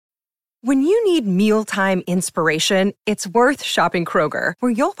When you need mealtime inspiration, it's worth shopping Kroger,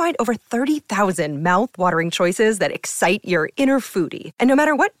 where you'll find over 30,000 mouth-watering choices that excite your inner foodie. And no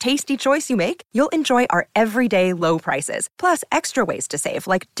matter what tasty choice you make, you'll enjoy our everyday low prices, plus extra ways to save,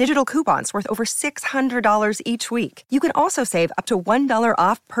 like digital coupons worth over $600 each week. You can also save up to $1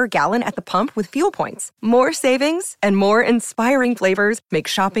 off per gallon at the pump with fuel points. More savings and more inspiring flavors make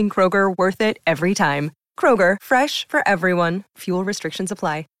shopping Kroger worth it every time. Kroger, fresh for everyone. Fuel restrictions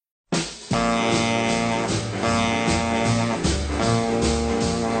apply.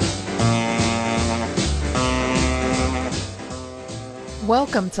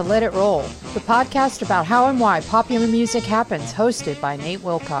 Welcome to Let It Roll, the podcast about how and why popular music happens, hosted by Nate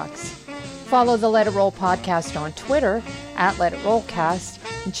Wilcox. Follow the Let It Roll podcast on Twitter at Let It Rollcast,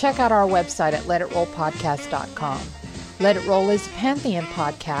 and check out our website at letitrollpodcast.com. Let It Roll is a Pantheon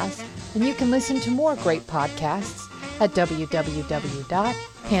podcast, and you can listen to more great podcasts at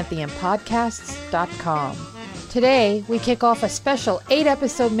www.pantheonpodcasts.com. Today, we kick off a special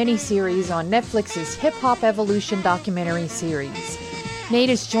 8-episode miniseries on Netflix's Hip Hop Evolution documentary series. Nate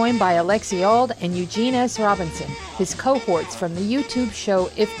is joined by Alexi Auld and Eugene S. Robinson, his cohorts from the YouTube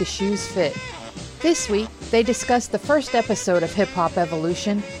show If the Shoes Fit. This week, they discuss the first episode of Hip Hop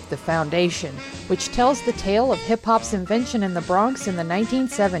Evolution, The Foundation, which tells the tale of hip-hop's invention in the Bronx in the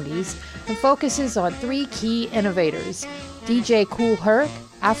 1970s and focuses on 3 key innovators, DJ Kool Herc,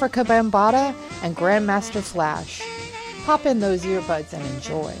 Afrika Bambaataa, and Grandmaster Flash. Pop in those earbuds and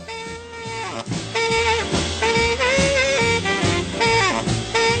enjoy.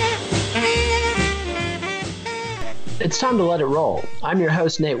 It's time to let it roll. I'm your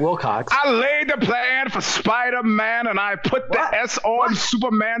host, Nate Wilcox. I laid the plan for Spider-Man and I put the S on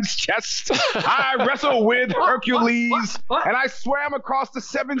Superman's chest. I wrestled with Hercules and I swam across the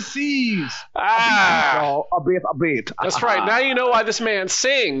 7 seas. A bit. That's right. Now you know why this man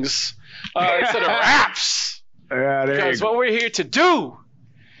sings instead of raps. Yeah, because what we're here to do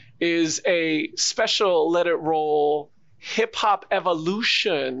is a special Let It Roll Hip Hop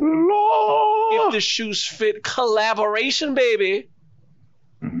Evolution, If the Shoes Fit collaboration, baby.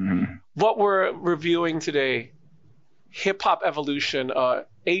 Mm-hmm. What we're reviewing today, Hip Hop Evolution,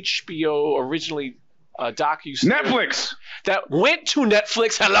 HBO originally docu-series Netflix that went to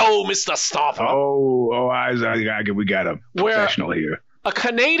Netflix. Hello, Mr. Stoffer. We got a professional here. A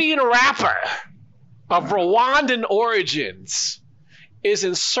Canadian rapper of Rwandan origins is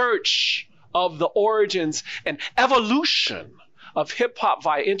in search of the origins and evolution of hip-hop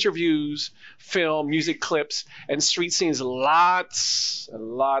via interviews, film, music clips, and street scenes. Lots and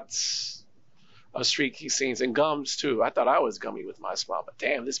lots of street scenes and gums, too. I thought I was gummy with my smile, but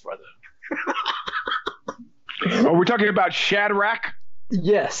damn, this brother. Oh, we're talking about Shadrach?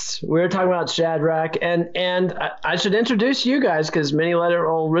 Yes, we're talking about Shadrach, and I should introduce you guys because many Let It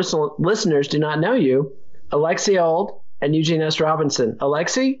Roll listeners do not know you. Alexi Auld and Eugene S. Robinson.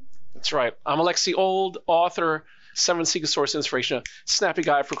 Alexi? That's right. I'm Alexi Auld, author, 7 Secret Source Inspiration, snappy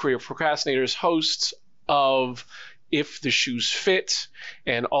guy for career procrastinators, host of If the Shoes Fit,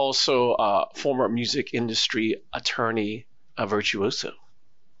 and also former music industry attorney, a virtuoso.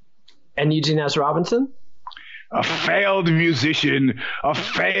 And Eugene S. Robinson? A failed musician, a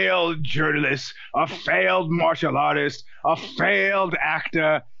failed journalist, a failed martial artist, a failed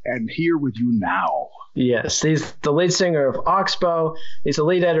actor, and here with you now. Yes, he's the lead singer of Oxbow. He's the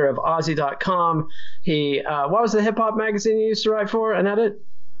lead editor of Aussie.com. He, what was the hip hop magazine you used to write for and edit?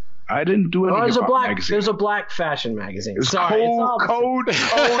 I didn't do any hip hop magazine. There's a black fashion magazine. It's Code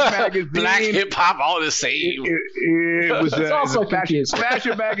magazine. Black hip hop, all the same. It was also a fashion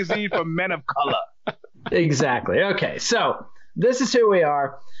magazine for men of color. Exactly. Okay, so this is who we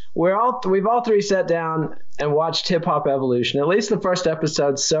are. We've all three sat down and watched Hip Hop Evolution. At least the first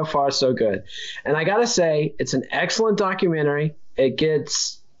episode, so far so good. And I gotta say, it's an excellent documentary. It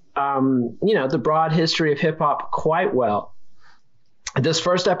gets the broad history of hip hop quite well. This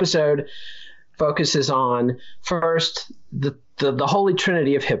first episode focuses on first the holy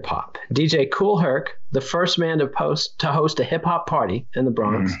trinity of hip hop. DJ Kool Herc, the first man to host a hip hop party in the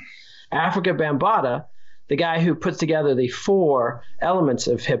Bronx. Afrika Bambaataa, the guy who puts together the 4 elements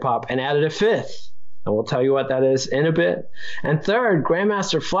of hip hop and added a 5th. And we'll tell you what that is in a bit. And third,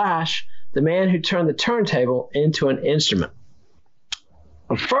 Grandmaster Flash, the man who turned the turntable into an instrument.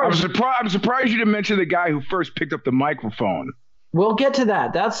 I'm surprised you didn't mention the guy who first picked up the microphone. We'll get to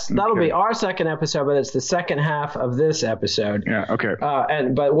that. That'll be our second episode, but it's the second half of this episode. Yeah, okay.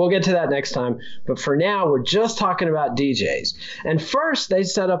 But we'll get to that next time. But for now, we're just talking about DJs. And first, they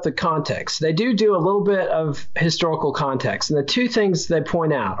set up the context. They do a little bit of historical context. And the two things they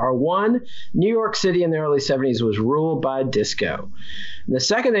point out are, one, New York City in the early 70s was ruled by disco. And the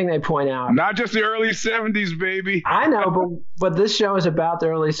second thing they point out... Not just the early 70s, baby. I know, but this show is about the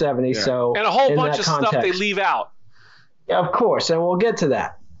early 70s. Yeah. So and a whole bunch of stuff they leave out. Of course, and we'll get to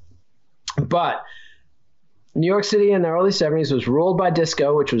that. But New York City in the early 70s was ruled by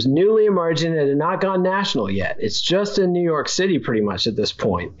disco, which was newly emerging. It had not gone national yet. It's just in New York City pretty much at this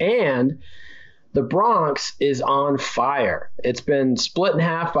point. And the Bronx is on fire. It's been split in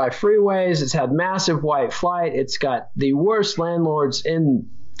half by freeways. It's had massive white flight. It's got the worst landlords in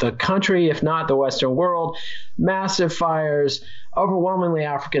the country, if not the Western world. Massive fires, overwhelmingly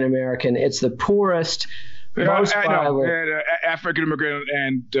African American. It's the poorest, most violent. African American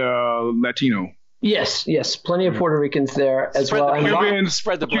and Latino. Yes, plenty of Puerto Ricans there as well. Cubans,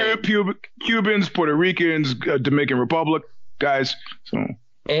 spread the blame. Cubans, Puerto Ricans, Dominican Republic guys. So.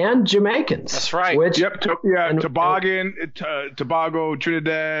 And Jamaicans. That's right. Tobago,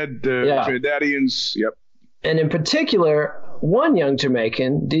 Trinidad, Trinidadians. Yep. And in particular, one young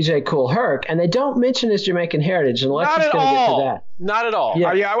Jamaican, DJ Kool Herc, and they don't mention his Jamaican heritage, and Alexis is going to get to that. Not at all.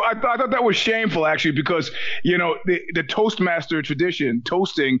 Yeah, I thought that was shameful, actually, because, the Toastmaster tradition,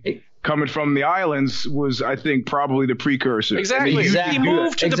 toasting, coming from the islands, was, I think, probably the precursor. Exactly. He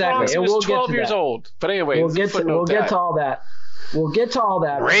moved to the Bronx when he was 12 years old. But anyway, we'll get to all that. We'll get to all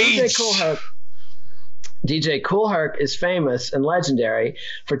that. Rage. DJ Kool Herc is famous and legendary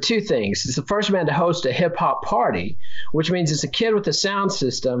for two things. He's the first man to host a hip-hop party, which means it's a kid with a sound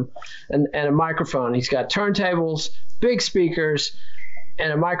system and a microphone. He's got turntables, big speakers,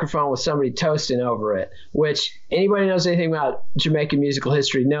 and a microphone with somebody toasting over it, which anybody who knows anything about Jamaican musical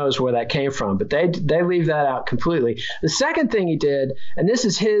history knows where that came from, but they leave that out completely. The second thing he did, and this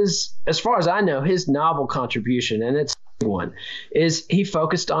is his, as far as I know, his novel contribution, and it's one, is he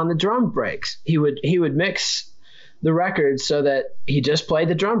focused on the drum breaks. He would mix the records so that he just played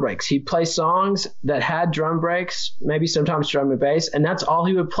the drum breaks. He'd play songs that had drum breaks, maybe sometimes drum and bass, and that's all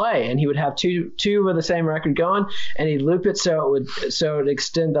he would play. And he would have two of the same record going, and he'd loop it so it would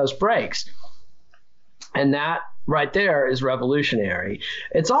extend those breaks. And that right there is revolutionary.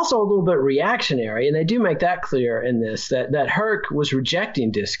 It's also a little bit reactionary, and they do make that clear in this, that Herc was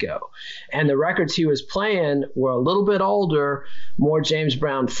rejecting disco. And the records he was playing were a little bit older, more James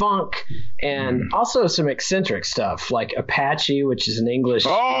Brown funk, and also some eccentric stuff like Apache, which is an English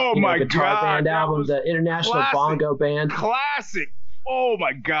guitar band album, the International Bongo Band. Classic. Oh,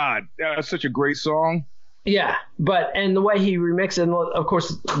 my God. That's such a great song. Yeah, and the way he remixed it, and of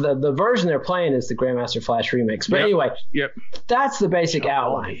course, the version they're playing is the Grandmaster Flash remix. But anyway, that's the basic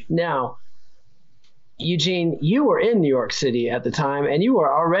outline. Now, Eugene, you were in New York City at the time, and you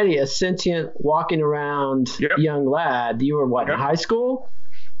were already a sentient, walking around young lad. You were, in high school?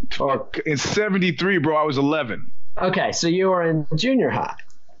 In 73, bro, I was 11. Okay, so you were in junior high.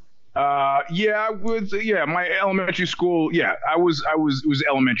 My elementary school. Yeah, it was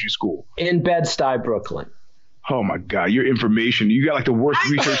elementary school. In Bed-Stuy, Brooklyn. Oh my God, your information. You got like the worst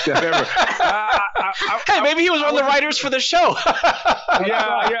research stuff ever. Maybe he was one of the writers for the show.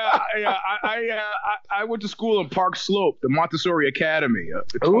 I went to school in Park Slope, the Montessori Academy,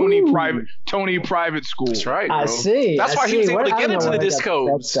 the Tony private school. That's right, bro. I see. That's why he was able to get into the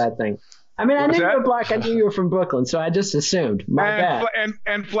discos. That's that thing. I mean, I knew you were black. I knew you were from Brooklyn, so I just assumed. My bad.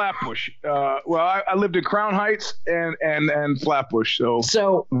 And Flatbush. I lived in Crown Heights and Flatbush.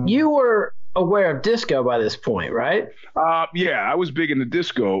 So you were aware of disco by this point, right? I was big into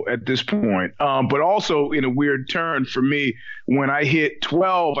disco at this point. But also in a weird turn for me, when I hit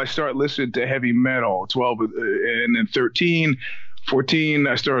 12, I started listening to heavy metal. 12, and then 13, 14,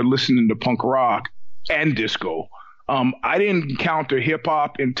 I started listening to punk rock and disco. I didn't encounter hip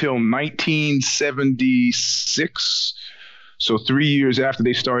hop until 1976. So 3 years after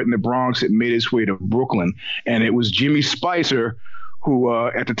they started in the Bronx, it made its way to Brooklyn. And it was Jimmy Spicer, who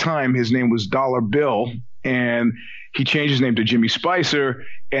at the time, his name was Dollar Bill. And he changed his name to Jimmy Spicer.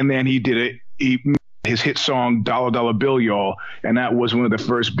 And then he did his hit song, Dollar Dollar Bill, Y'all. And that was one of the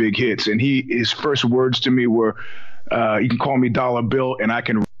first big hits. And his first words to me were, you can call me Dollar Bill and I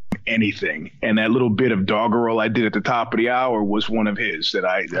can anything. And that little bit of doggerel I did at the top of the hour was one of his that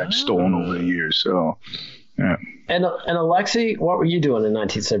I've stolen over the years. So, yeah. And Alexi, what were you doing in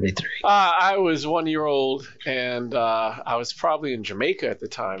 1973? I was 1 year old, and I was probably in Jamaica at the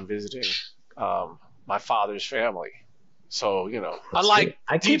time visiting my father's family. So, unlike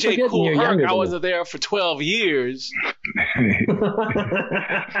DJ Kool Herc, I wasn't there for 12 years.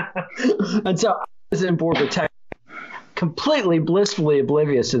 And so I was in Border, Texas, completely blissfully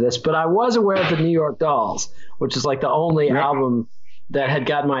oblivious to this, but I was aware of the New York Dolls, which is like the only album that had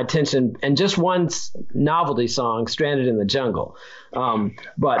gotten my attention, and just one novelty song, Stranded in the Jungle.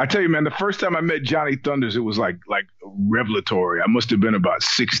 But I tell you, man, the first time I met Johnny Thunders, it was like revelatory. I must have been about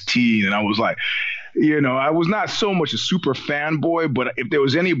 16, and I was like, I was not so much a super fanboy, but if there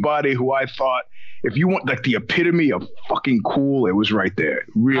was anybody who I thought, if you want like the epitome of fucking cool, it was right there.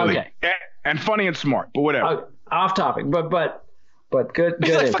 Really. Okay. And funny and smart, but whatever. Off topic, but good.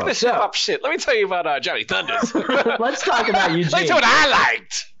 He's like, info. fuck this hip hop shit. Let me tell you about Johnny Thunders. Let's talk about Eugene. Let's do what I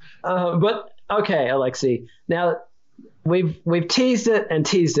liked. But okay, Alexi. Now we've teased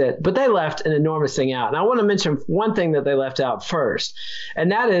it, but they left an enormous thing out. And I want to mention one thing that they left out first,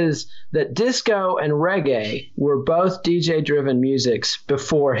 and that is that disco and reggae were both DJ-driven musics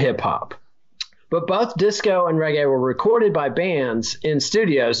before hip hop. But both disco and reggae were recorded by bands in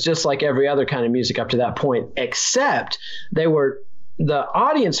studios, just like every other kind of music up to that point, except the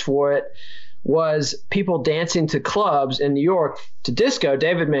audience for it was people dancing to clubs in New York to disco.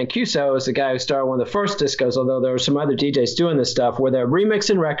 David Mancuso is the guy who started one of the first discos, although there were some other DJs doing this stuff where they're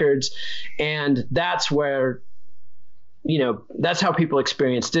remixing records, and that's where that's how people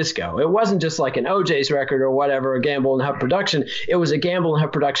experience disco. It wasn't just like an OJ's record or whatever, a Gamble and Huff production. It was a Gamble and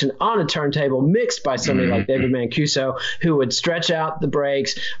Huff production on a turntable mixed by somebody like David Mancuso, who would stretch out the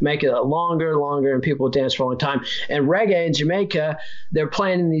breaks, make it longer, and people would dance for a long time. And reggae in Jamaica, they're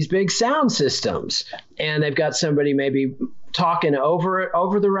playing in these big sound systems, and they've got somebody maybe talking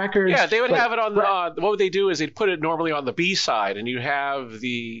over the records. Yeah, they would have it on what would they do is they'd put it normally on the B side, and you have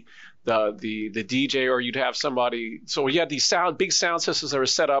the DJ, or you'd have somebody. So you had these big sound systems that were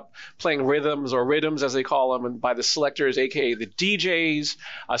set up playing rhythms as they call them, and by the selectors, aka the DJs.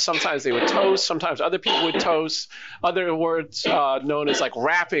 Sometimes they would toast, sometimes other people would toast. Other words known as like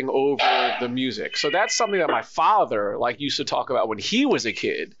rapping over the music. So that's something that my father used to talk about when he was a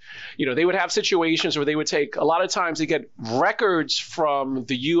kid. They would have situations where they would take, a lot of times they get records from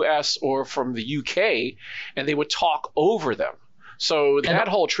the US or from the UK, and they would talk over them. So that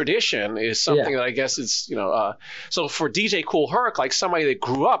whole tradition is something that I guess is, so for DJ Kool Herc, like somebody that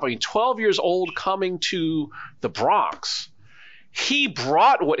grew up, 12 years old coming to the Bronx, he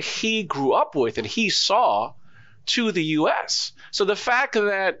brought what he grew up with and he saw to the U.S. So the fact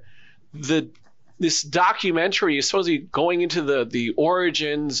that this documentary is supposedly going into the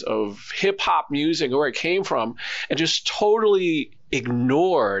origins of hip hop music and where it came from, and just totally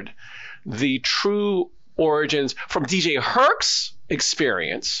ignored the true origins from DJ Herc's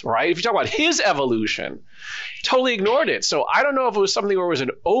experience, right? If you talk about his evolution, totally ignored it. So I don't know if it was something where it was an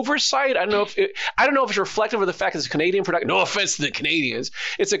oversight. I don't know if it's reflective of the fact that it's a Canadian production. No offense to the Canadians.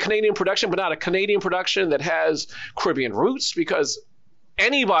 It's a Canadian production, but not a Canadian production that has Caribbean roots, because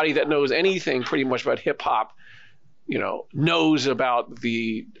anybody that knows anything pretty much about hip hop, knows about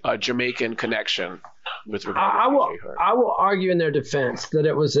the Jamaican connection. I will argue in their defense that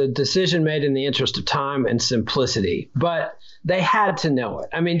it was a decision made in the interest of time and simplicity, but they had to know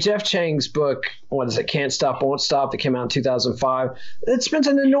it. Jeff Chang's book, what is it, Can't Stop, Won't Stop, that came out in 2005, it spends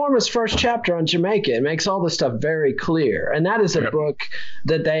an enormous first chapter on Jamaica. It makes all this stuff very clear, and that is a book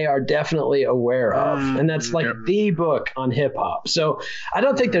that they are definitely aware of, and that's the book on hip hop. So I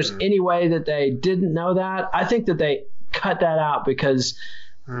don't think there's any way that they didn't know that. I think that they cut that out because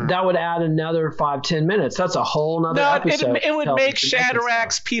that would add another 5-10 minutes. That's a whole nother episode. It would make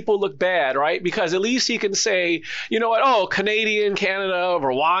Shadrack's people look bad, right? Because at least he can say, you know what, Canadian, Canada,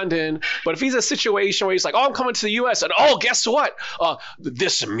 Rwandan. But if he's a situation where he's like, I'm coming to the U.S. and guess what?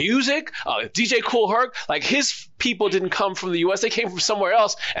 This music, DJ Kool Herc, like his people didn't come from the U.S. They came from somewhere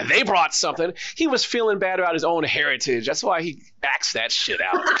else, and they brought something. He was feeling bad about his own heritage. That's why he axed that shit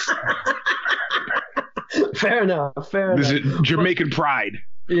out. Fair enough. This is Jamaican pride.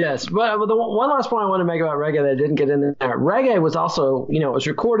 Yes, but the one last point I want to make about reggae that I didn't get in there. Reggae was also, it was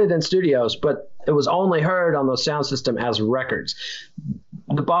recorded in studios, but it was only heard on the sound system as records.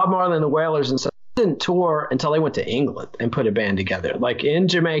 The Bob Marley and the Wailers and stuff didn't tour until they went to England and put a band together. Like in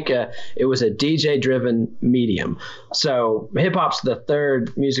Jamaica, it was a DJ-driven medium. So hip-hop's the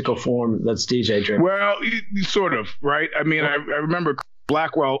third musical form that's DJ-driven. Well, sort of, right? I remember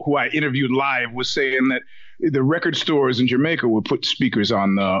Blackwell, who I interviewed live, was saying that the record stores in Jamaica would put speakers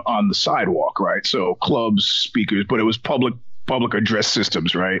on the sidewalk, right? So clubs, speakers, but it was public address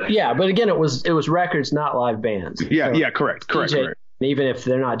systems, right? Yeah, but again, it was records, not live bands. Yeah, so correct. Even if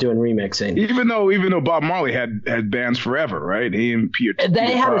they're not doing remixing. Even though Bob Marley had bands forever, right? He and Peter.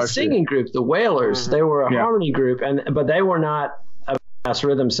 They had a singing group, the Wailers. They were a harmony group, but they were not bluegrass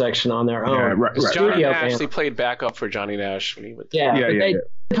rhythm section on their own. Yeah, right. Johnny Nash, they played backup for Johnny Nash when he went. They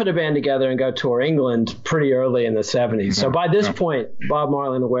put a band together and go tour England pretty early in the 70s. So by this point, Bob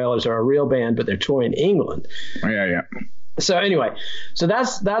Marley and the Wailers are a real band, but they're touring England. Yeah. So anyway,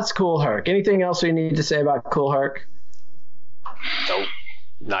 that's Kool Herc. Anything else we need to say about Kool Herc? Nope.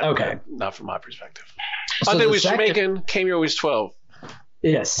 Not from my perspective. So Other than Jamaican, came here when he was 12.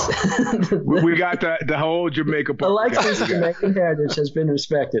 Yes. We got the whole Jamaica part. Alexis' Jamaican heritage has been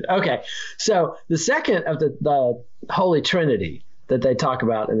respected. Okay. So the second of the Holy Trinity that they talk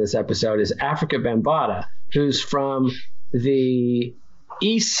about in this episode is Afrika Bambaataa, who's from the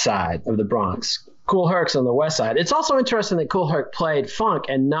east side of the Bronx. Kool Herc's on the west side. It's also interesting that Kool Herc played funk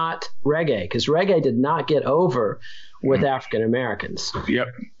and not reggae, because reggae did not get over with African Americans. Yep.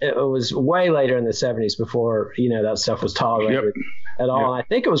 It was way later in the 70s before, that stuff was tolerated at all. And I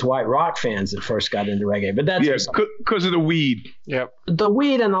think it was white rock fans that first got into reggae, but that's because of the weed. Yep. The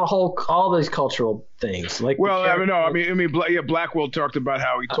weed and all these cultural things. Blackwell talked about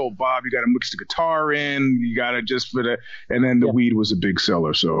how he told Bob, you got to mix the guitar in, you got to just and then the weed was a big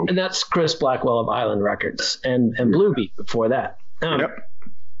seller. So. And that's Chris Blackwell of Island Records and Blue Beat before that.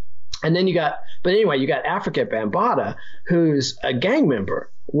 And then you got Afrika Bambaataa, who's a gang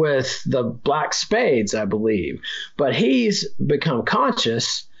member with the Black Spades, I believe. But he's become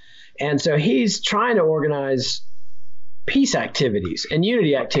conscious, and so he's trying to organize peace activities and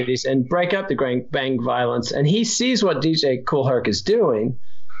unity activities and break up the gang violence. And he sees what DJ Kool Herc is doing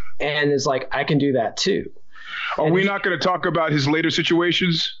and is like, I can do that too. Are we not going to talk about his later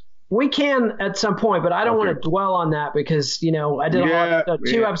situations? We can at some point, but I don't want to dwell on that because, I did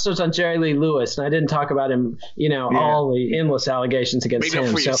two episodes on Jerry Lee Lewis, and I didn't talk about him, all the endless allegations against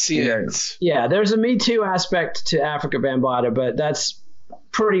him. There's a Me Too aspect to Afrika Bambaataa, but that's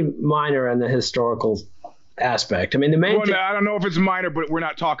pretty minor in the historical aspect. I mean, the main thing, I don't know if it's minor, but we're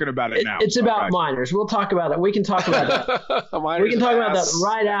not talking about it now. It's about minors. We'll talk about it. We can talk about that. We can talk about that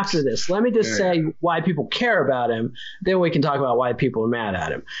right after this. Let me just say why people care about him. Then we can talk about why people are mad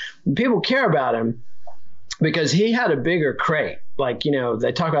at him. People care about him because he had a bigger crate. Like,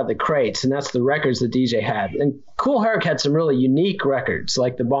 they talk about the crates, and that's the records the DJ had. And Kool Herc had some really unique records,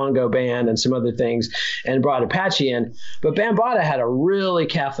 like the Bongo Band and some other things, and brought Apache in. But Bambaataa had a really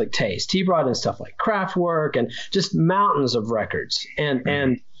Catholic taste. He brought in stuff like Kraftwerk and just mountains of records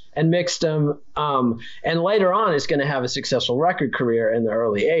and mixed them. And later on, is going to have a successful record career in the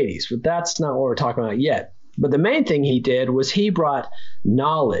early 80s. But that's not what we're talking about yet. But the main thing he did was he brought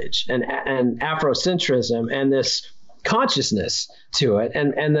knowledge and Afrocentrism and this consciousness to it,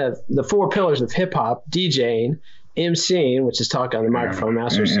 and the four pillars of hip hop: DJing, MCing, which is talking on the microphone,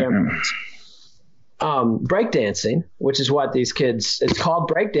 master of ceremonies, breakdancing, which is what these kids, it's called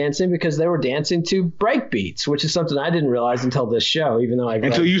breakdancing because they were dancing to break beats, which is something I didn't realize until this show, even though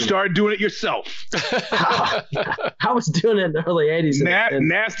until you started doing it yourself. I was doing it in the early 80s.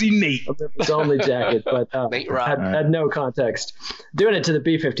 Nasty Nate. His only jacket, but had no context. Doing it to the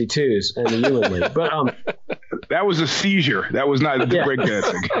B-52s and the Human League. But that was a seizure. That was not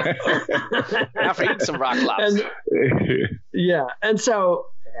breakdancing. After eating some rock lobster. And so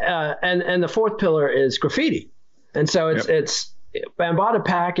and the fourth pillar is graffiti, and so it's Bambaataa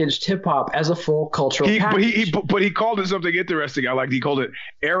packaged hip hop as a full cultural package. But he called it something interesting. He called it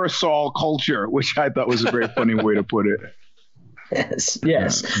aerosol culture, which I thought was a very funny way to put it.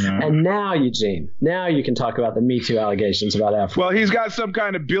 Yes. And now, Eugene, you can talk about the Me Too allegations about Africa. Well, he's got some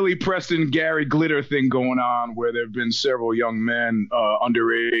kind of Billy Preston, Gary Glitter thing going on where there have been several young men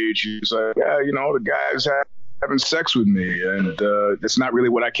underage. He's like, the guys having sex with me, and that's not really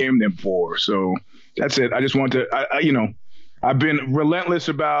what I came there for. So that's it. I just want to, I've been relentless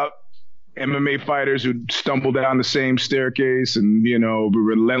about MMA fighters who stumble down the same staircase, and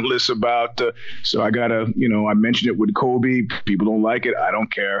relentless about. So I gotta, I mentioned it with Kobe. People don't like it. I don't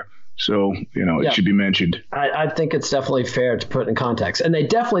care. So, it should be mentioned. I think it's definitely fair to put in context. And they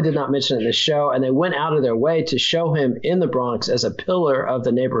definitely did not mention it in the show, and they went out of their way to show him in the Bronx as a pillar of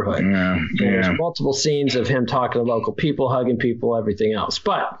the neighborhood. There's multiple scenes of him talking to local people, hugging people, everything else.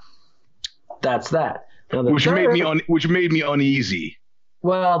 But that's that. Now, which made me uneasy.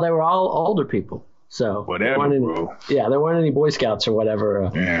 Well, they were all older people. So whatever, bro. There weren't any Boy Scouts or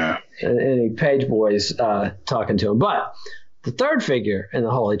whatever. Any page boys talking to him. But the third figure in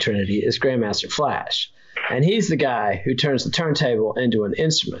the Holy Trinity is Grandmaster Flash, and he's the guy who turns the turntable into an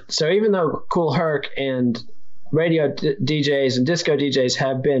instrument. So even though Kool Herc and radio DJs and disco DJs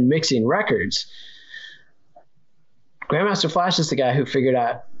have been mixing records, Grandmaster Flash is the guy who figured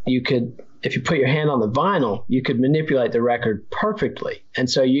out you could if you put your hand on the vinyl, you could manipulate the record perfectly. And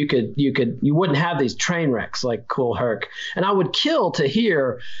so you wouldn't have these train wrecks like Kool Herc. And I would kill to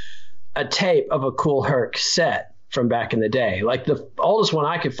hear a tape of a Kool Herc set from back in the day. Like the oldest one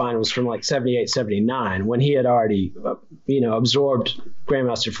I could find was from like 78, 79, when he had already, absorbed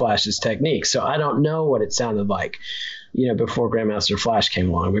Grandmaster Flash's technique. So I don't know what it sounded like, before Grandmaster Flash came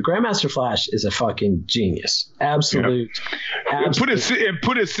along. But Grandmaster Flash is a fucking genius. Absolute. Put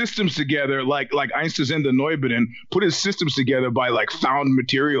his systems together like Einstürzende Neubauten, put his systems together by like found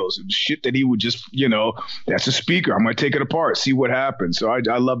materials and shit that he would just, that's a speaker. I'm going to take it apart, see what happens. So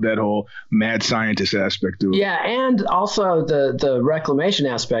I love that whole mad scientist aspect to it. Yeah, and also the reclamation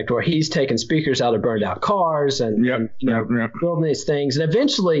aspect where he's taking speakers out of burned out cars and, building these things. And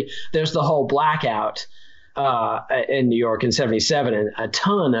eventually there's the whole blackout in New York in 77, and a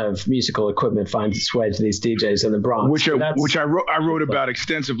ton of musical equipment finds its way to these DJs in the Bronx. Which I wrote about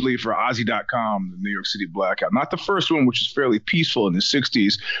extensively for Ozzy.com, the New York City blackout. Not the first one, which is fairly peaceful in the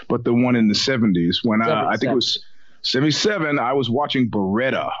 60s, but the one in the 70s when I think it was 77. I was watching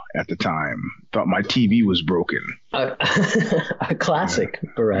Beretta at the time. Thought my TV was broken. A classic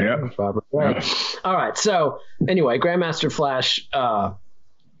Beretta. Yep. Robert. Right. All right. So anyway, Grandmaster Flash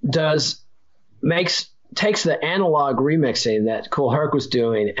takes the analog remixing that Kool Herc was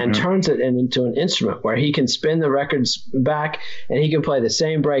doing and turns it into an instrument where he can spin the records back and he can play the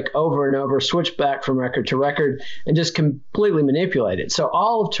same break over and over, switch back from record to record, and just completely manipulate it. So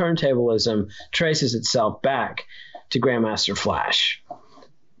all of turntablism traces itself back to Grandmaster Flash,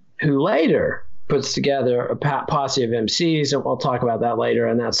 who later puts together a posse of MCs, and we'll talk about that later,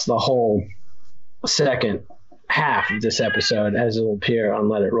 and that's the whole second half of this episode, as it will appear on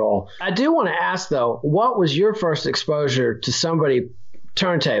Let It Roll. I do want to ask, though, what was your first exposure to somebody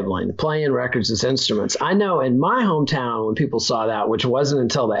turntabling, playing records as instruments? I know in my hometown, when people saw that, which wasn't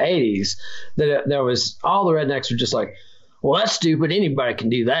until the 80s, that there was all the rednecks were just like, well, that's stupid. Anybody can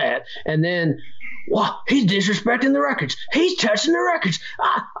do that. And then, well, he's disrespecting the records. He's touching the records.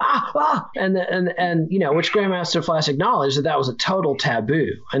 And which Grandmaster Flash acknowledged that was a total taboo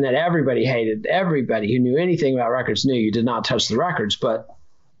and that everybody hated, everybody who knew anything about records knew you did not touch the records. But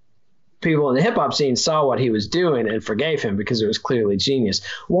people in the hip hop scene saw what he was doing and forgave him because it was clearly genius.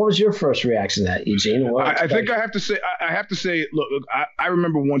 What was your first reaction to that, Eugene? I think I have to say, look, I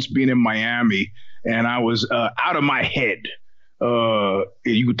remember once being in Miami and I was out of my head.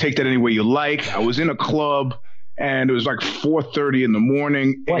 You could take that any way you like. I was in a club and it was like 4:30 in the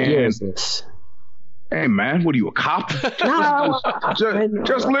morning. What year is this? Hey man, what are you, a cop? No.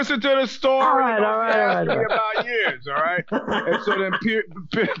 just listen to the story. All right. About years, all right? And so then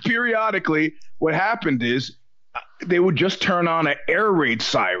periodically what happened is they would just turn on an air raid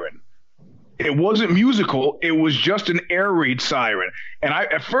siren. It wasn't musical. It was just an air raid siren. And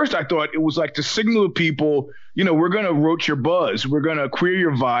at first I thought it was like to signal to people, we're going to roach your buzz. We're going to queer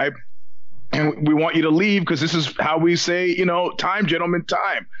your vibe. And we want you to leave because this is how we say, time, gentlemen,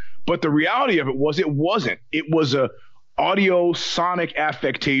 time. But the reality of it wasn't. It was a audio sonic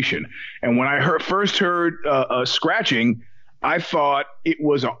affectation. And when I first heard scratching, I thought it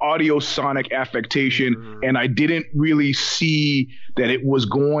was an audio sonic affectation, and I didn't really see that it was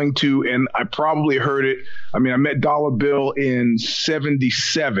going to, and I probably heard it. I mean, I met Dollar Bill in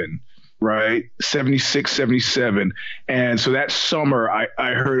 77, right? 76, 77. And so that summer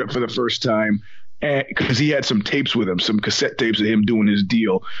I heard it for the first time, and because he had some tapes with him, some cassette tapes of him doing his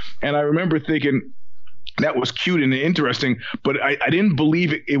deal. And I remember thinking, that was cute and interesting, but I didn't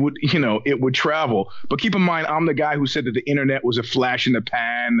believe it would travel. But keep in mind, I'm the guy who said that the internet was a flash in the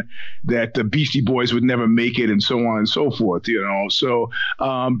pan, that the Beastie Boys would never make it, and so on and so forth. So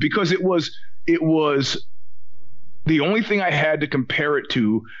because it was the only thing I had to compare it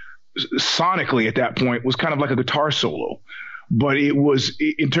to sonically at that point was kind of like a guitar solo, but it was,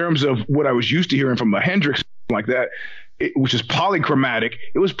 in terms of what I was used to hearing from a Hendrix like that, which is polychromatic,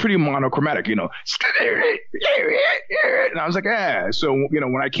 it was pretty monochromatic, And I was like, So,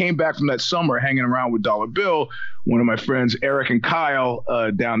 when I came back from that summer hanging around with Dollar Bill, one of my friends, Eric and Kyle,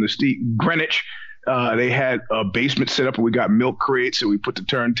 down the street, Greenwich, they had a basement set up and we got milk crates and we put the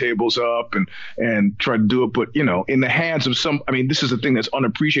turntables up and tried to do it. But, in the hands of this is the thing that's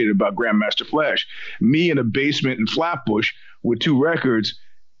unappreciated about Grandmaster Flash. Me in a basement in Flatbush with 2 records,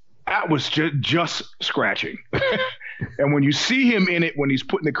 that was just scratching. And when you see him in it, when he's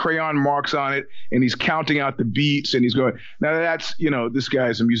putting the crayon marks on it and he's counting out the beats and he's going, now that's, this guy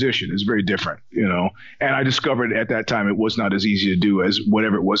is a musician. It's very different, And I discovered at that time it was not as easy to do as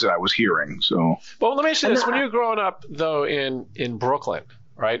whatever it was that I was hearing. So, well, let me ask you this: when you were growing up, though, in Brooklyn,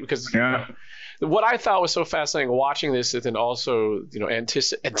 right? Because what I thought was so fascinating watching this and then also,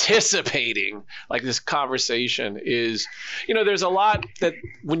 anticipating like this conversation is, there's a lot that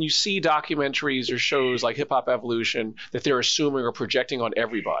when you see documentaries or shows like Hip Hop Evolution that they're assuming or projecting on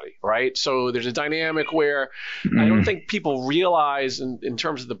everybody, right? So there's a dynamic where I don't think people realize in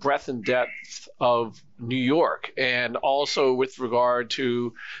terms of the breadth and depth of New York, and also with regard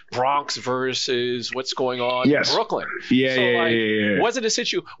to Bronx versus what's going on in Brooklyn. Was it a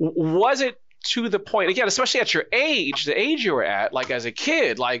situation? Was it to the point, again, especially at your age, the age you were at, like as a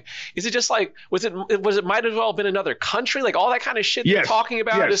kid, like, is it just like, was it might as well been another country, like all that kind of shit they're talking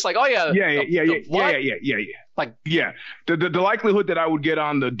about? It's like, the likelihood that I would get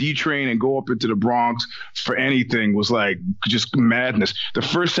on the D train and go up into the Bronx for anything was like just madness. The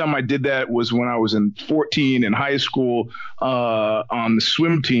first time I did that was when I was 14 in high school on the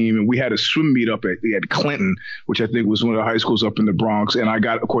swim team, and we had a swim meet up at Clinton, which I think was one of the high schools up in the Bronx, and I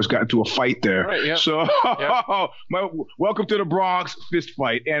got into a fight there. Right, yeah. So welcome to the Bronx, fist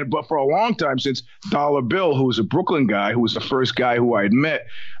fight. But for a long time, since Dollar Bill, who was a Brooklyn guy, who was the first guy who I had met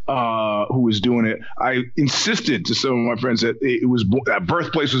who was doing it, I insisted to some of my friends that that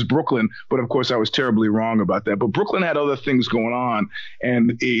birthplace was Brooklyn, but of course I was terribly wrong about that. But Brooklyn had other things going on,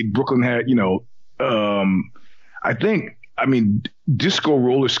 and Brooklyn had, disco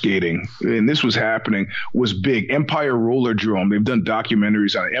roller skating, and this was happening, was big. Empire Rollerdrome, they've done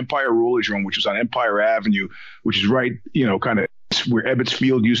documentaries on it. Empire Rollerdrome, which was on Empire Avenue, which is right, kind of where Ebbets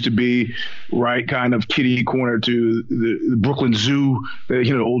Field used to be, right, kind of kitty corner to the Brooklyn Zoo,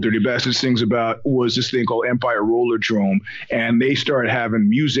 Old Dirty Bastard sings about, was this thing called Empire Rollerdrome. And they started having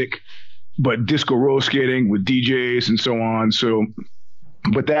music, but disco roller skating with DJs and so on. So,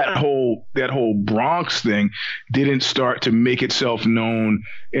 but that whole Bronx thing didn't start to make itself known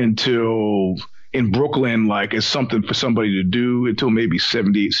until in Brooklyn, like as something for somebody to do until maybe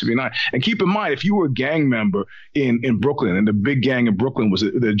 78, 79. And keep in mind, if you were a gang member in Brooklyn, and the big gang in Brooklyn was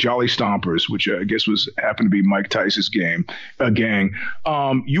the Jolly Stompers, which I guess happened to be Mike Tice's gang,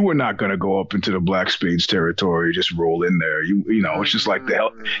 you were not going to go up into the Black Spades territory, just roll in there. It's just like the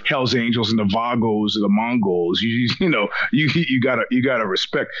Hells Angels and the Vagos or the Mongols. You gotta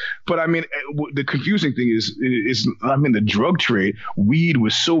respect. But I mean, the confusing thing is the drug trade. Weed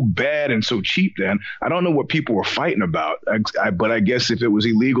was so bad and so cheap then. I don't know what people were fighting about, but I guess if it was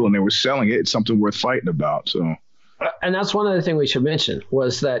illegal and they were selling it, it's something worth fighting about. So, and that's one other thing we should mention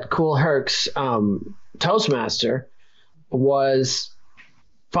was that Kool Herc's Toastmaster was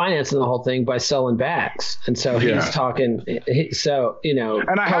financing the whole thing by selling bags, and so he's talking.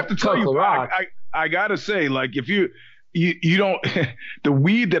 And I have to tell you, I gotta say, like, if you don't, the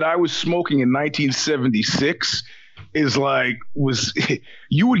weed that I was smoking in 1976.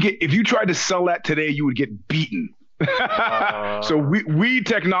 You would get, if you tried to sell that today, you would get beaten. So weed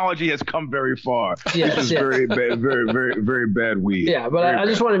technology has come very far. This is very bad, very, very, very bad weed. Yeah, but I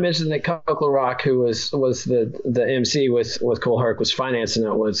just want to mention that Coke LaRock, who was the MC with Kool Herc, was financing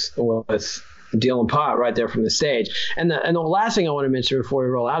it was dealing pot right there from the stage. And the last thing I want to mention before we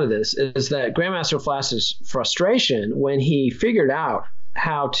roll out of this is that Grandmaster Flash's frustration when he figured out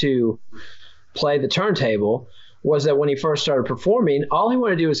how to play the turntable was that when he first started performing, all he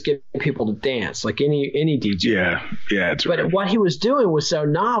wanted to do was get people to dance, like any DJ. Yeah, that's right. But what he was doing was so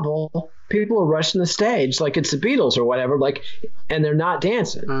novel, people are rushing the stage like it's the Beatles or whatever, and they're not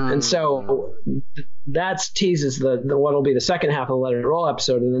dancing. And so that teases what'll be the second half of the Let It Roll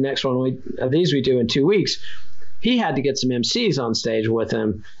episode, and the next one we do in 2 weeks. He had to get some MCs on stage with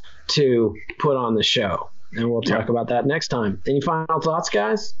him to put on the show, and we'll talk about that next time. Any final thoughts,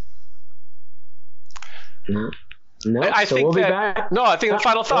 guys? No, I so think we'll be back. No, I think the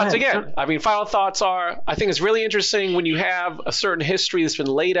final thoughts again. I mean, final thoughts are, I think it's really interesting when you have a certain history that's been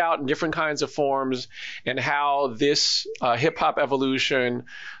laid out in different kinds of forms, and how this hip hop evolution,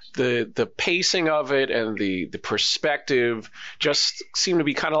 the pacing of it and the perspective just seemed to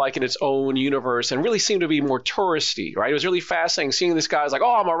be kind of like in its own universe and really seemed to be more touristy, right? It was really fascinating seeing this guy's like,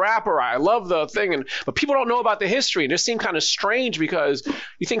 oh, I'm a rapper, I love the thing, but people don't know about the history. And it seemed kind of strange because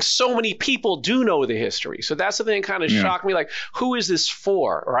you think so many people do know the history. So that's the thing that kind of shocked me, like, who is this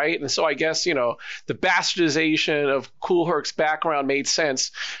for, right? And so I guess, the bastardization of Kool Herc's background made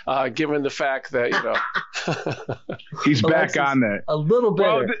sense, given the fact that, he's back on that. A little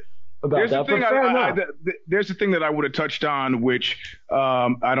bit. There's the thing that I would have touched on, which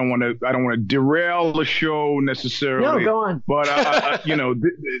I don't want to derail the show necessarily. No, go on. But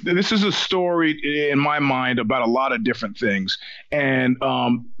this is a story in my mind about a lot of different things, and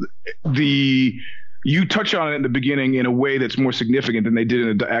you touch on it in the beginning in a way that's more significant than they did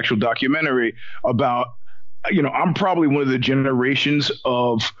in the actual documentary about. I'm probably one of the generations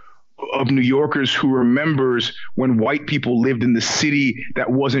of of New Yorkers who remembers when white people lived in the city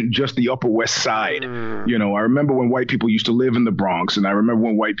that wasn't just the Upper West Side. You know, I remember when white people used to live in the Bronx, and I remember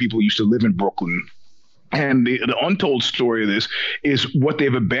when white people used to live in Brooklyn. And the untold story of this is what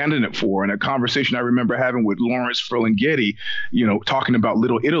they've abandoned it for. And a conversation I remember having with Lawrence Ferlinghetti, you know, talking about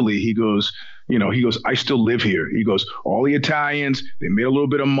Little Italy, he goes, I still live here. He goes, all the Italians, they made a little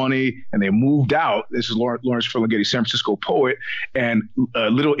bit of money and they moved out. This is Lawrence Ferlinghetti, San Francisco poet. And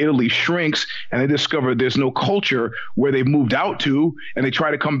Little Italy shrinks and they discover there's no culture where they moved out to, and they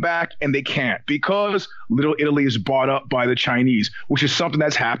try to come back and they can't because Little Italy is bought up by the Chinese, which is something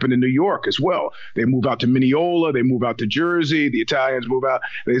that's happened in New York as well. They move out to Mineola, they move out to Jersey, the Italians move out.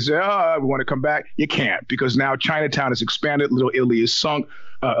 They say, we want to come back. You can't, because now Chinatown has expanded, Little Italy is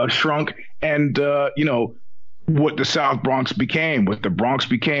shrunk, and what the South Bronx became, what the Bronx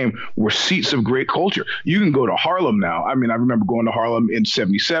became, were seats of great culture. You can go to Harlem now. I mean, I remember going to Harlem in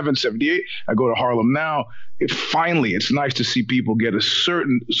 77, 78. I go to Harlem now. It's nice to see people get a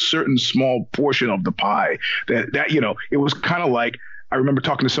certain small portion of the pie. That it was kind of like, I remember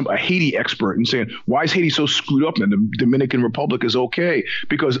talking to a Haiti expert and saying, why is Haiti so screwed up and the Dominican Republic is okay?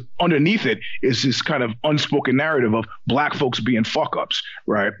 Because underneath it is this kind of unspoken narrative of black folks being fuck ups,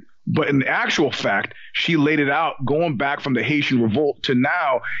 right? But in the actual fact, she laid it out going back from the Haitian revolt to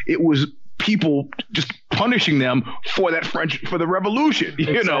now, it was people just punishing them for the revolution,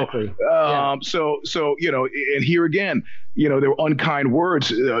 Exactly. So, and here again, there were unkind words,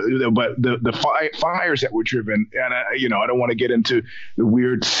 but the fires that were driven, and I don't want to get into the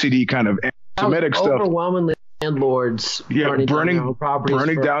weird city kind of anti-Semitic stuff. Overwhelmingly landlords burning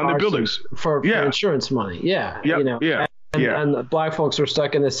down the buildings for insurance money. Yeah. And the black folks were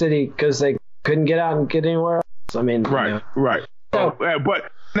stuck in the city because they couldn't get out and get anywhere else. I mean, right. So,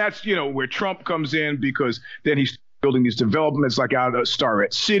 but that's where Trump comes in, because then he's building these developments like out of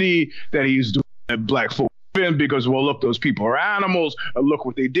Starrett City that he's doing black folks in, because, well, look, those people are animals. Look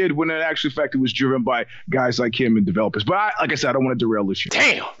what they did, when in actual fact it was driven by guys like him and developers. But like I said, I don't want to derail this.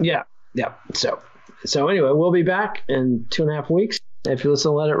 Damn. Yeah. So anyway, we'll be back in 2.5 weeks. If you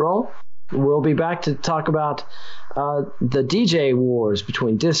listen to Let It Roll, we'll be back to talk about the DJ wars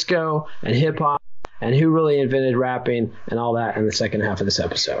between disco and hip hop, and who really invented rapping and all that in the second half of this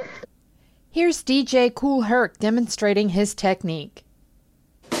episode. Here's DJ Kool Herc demonstrating his technique.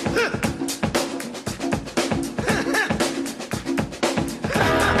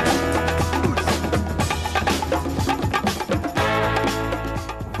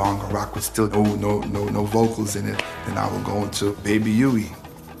 Bongo rock was still no vocals in it. Then I would go into Baby Huey,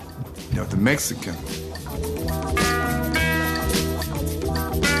 the Mexican.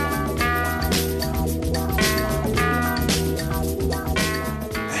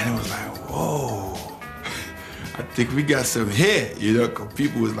 I think we got some hit, because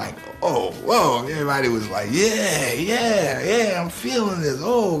people was like, oh, whoa. Everybody was like, yeah, I'm feeling this.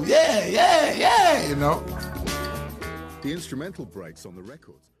 Oh, yeah. The instrumental breaks on the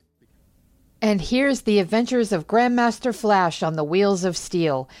records. And here's the adventures of Grandmaster Flash on the Wheels of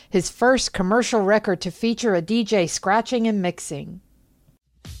Steel, his first commercial record to feature a DJ scratching and mixing.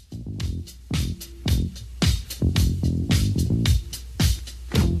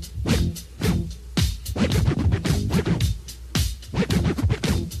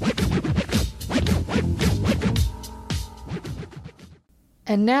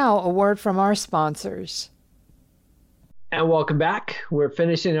 And now, a word from our sponsors. And welcome back. We're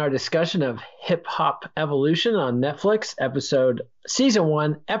finishing our discussion of Hip Hop Evolution on Netflix, Season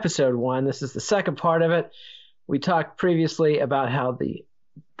 1, Episode 1. This is the second part of it. We talked previously about how the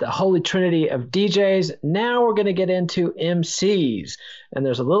holy trinity of DJs. Now we're going to get into MCs. And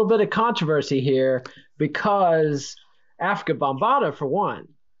there's a little bit of controversy here because Afrika Bambaataa, for one,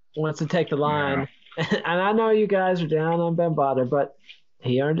 wants to take the line. Yeah. And I know you guys are down on Bambaataa, but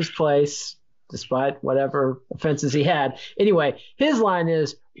he earned his place despite whatever offenses he had. Anyway, his line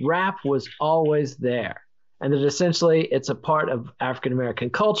is, rap was always there. And that essentially it's a part of African-American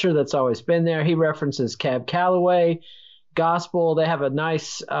culture that's always been there. He references Cab Calloway, gospel. They have a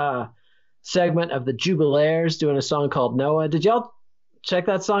nice segment of the Jubilaires doing a song called Noah. Did y'all check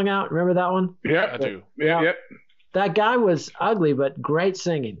that song out? Remember that one? Yeah, I do. Yeah. Yep. That guy was ugly, but great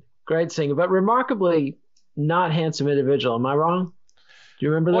singing, but remarkably not handsome individual. Am I wrong? Do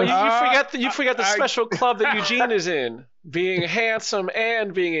you remember that? Well, you forget the special club that Eugene is in, being handsome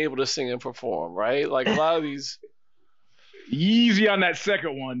and being able to sing and perform, right? Like a lot of these. Easy on that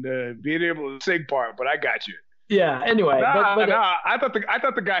second one, being able to sing part, but I got you. Yeah. Anyway, I thought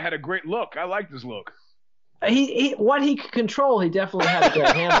the guy had a great look. I liked his look. what he could control, he definitely had a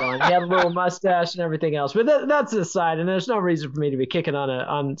great handle on. He had a little mustache and everything else. But that's aside, and there's no reason for me to be kicking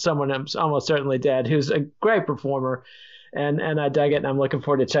on someone who's almost certainly dead, who's a great performer, and I dug it, and I'm looking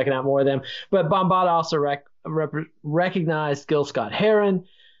forward to checking out more of them. But Bambaataa also recognized Gil Scott-Heron,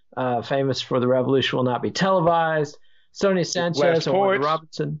 famous for The Revolution Will Not Be Televised, Sonia Sanchez and Warner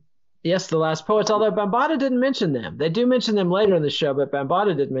Robinson. Yes, The Last Poets, although Bambaataa didn't mention them. They do mention them later in the show, but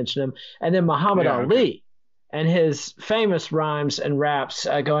Bambaataa didn't mention them. And then Muhammad Ali and his famous rhymes and raps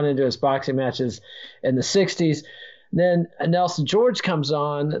going into his boxing matches in the 60s. Then Nelson George comes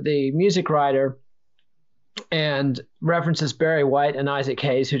on, the music writer, and references Barry White and Isaac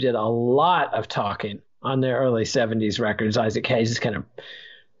Hayes, who did a lot of talking on their early 70s records. Isaac Hayes is kind of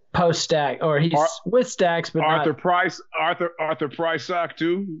post-Stax, or he's with Stax, but Arthur Prysock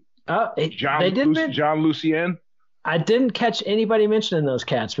too. John Lucien. I didn't catch anybody mentioning those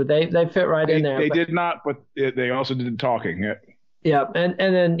cats, but they fit right in there. They did not, but they also did talking. Yeah, and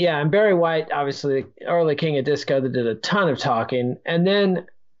then Barry White, obviously early king of disco, that did a ton of talking. And then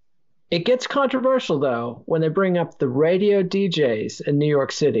it gets controversial though when they bring up the radio DJs in New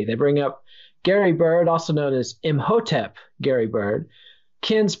York City. They bring up Gary Bird, also known as Imhotep Gary Bird,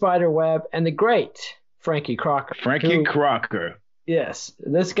 Ken Spiderwebb, and the great Frankie Crocker. Crocker. Yes,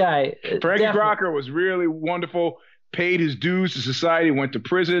 this guy. Frankie Crocker was really wonderful. Paid his dues to society. Went to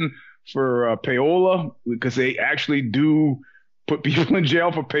prison for payola, because they actually do put people in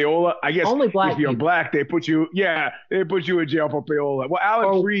jail for payola. I guess only black if you're people. Black, they put you in jail for payola. Well,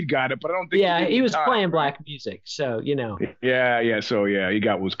 Alan Freed got it, but I don't think. Yeah, he was playing black music, so Yeah. So he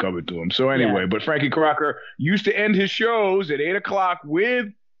got what's coming to him. So anyway, but Frankie Crocker used to end his shows at 8:00 with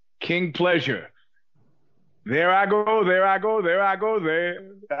King Pleasure. There I go, there I go, there I go, there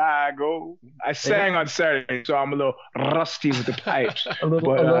I go. I sang on Saturday, so I'm a little rusty with the pipes. a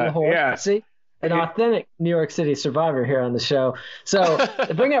little hoarse. Yeah. See, an authentic New York City survivor here on the show. So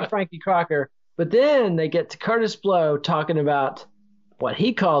they bring up Frankie Crocker, but then they get to Curtis Blow talking about what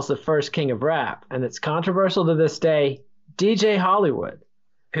he calls the first king of rap, and it's controversial to this day, DJ Hollywood,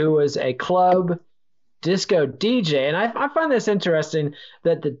 who was a club disco DJ. And I find this interesting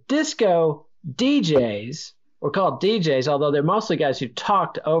that the disco DJs were called DJs, although they're mostly guys who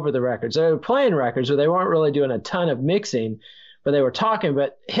talked over the records. They were playing records, or they weren't really doing a ton of mixing, but they were talking.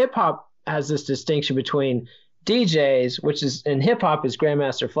 But hip hop has this distinction between DJs, which is in hip hop is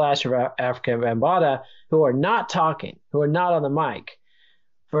Grandmaster Flash of Afrika Bambaataa, who are not talking, who are not on the mic,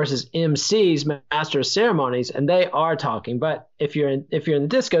 versus MCs, Master of Ceremonies, and they are talking. But if you're in the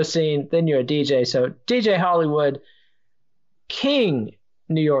disco scene, then you're a DJ. So DJ Hollywood, king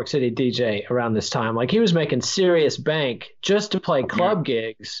New York City DJ around this time. Like, he was making serious bank just to play club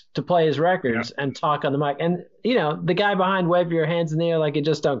gigs, to play his records and talk on the mic. And, the guy behind Wave Your Hands in the Air Like You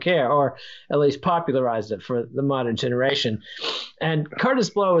Just Don't Care, or at least popularized it for the modern generation. And Curtis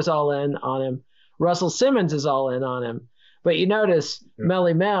Blow is all in on him. Russell Simmons is all in on him. But you notice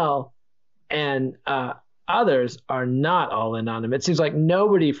Melly Mel and others are not all in on him. It seems like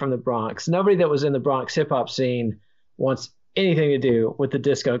nobody from the Bronx, nobody that was in the Bronx hip-hop scene wants anything to do with the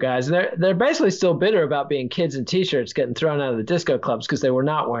disco guys. They're basically still bitter about being kids in T-shirts getting thrown out of the disco clubs because they were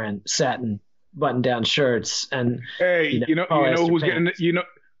not wearing satin button-down shirts. And hey, you know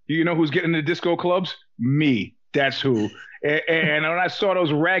who's getting the disco clubs? Me. That's who. And when I saw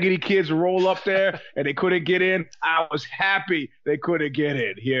those raggedy kids roll up there and they couldn't get in, I was happy they couldn't get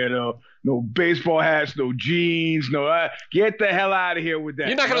in. No baseball hats, no jeans, get the hell out of here with that.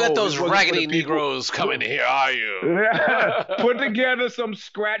 You're not going to let those raggedy Negroes come in here, are you? Put together some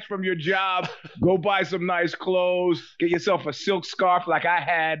scratch from your job, go buy some nice clothes, get yourself a silk scarf like I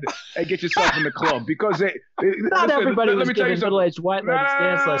had, and get yourself in the club. Because not everybody was giving middle-aged white ladies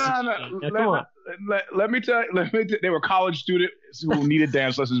dance lessons. Come on. Let me tell you, they were college students who needed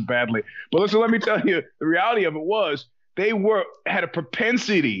dance lessons badly. But listen, let me tell you, the reality of it was they had a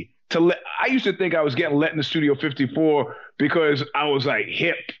propensity to I used to think I was getting let in the Studio 54 because I was like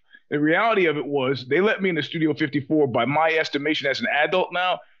hip. The reality of it was they let me in the Studio 54 by my estimation as an adult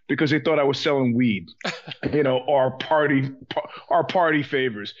now because they thought I was selling weed, or party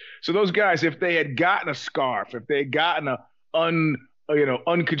favors. So those guys, if they had gotten a scarf, if they had gotten a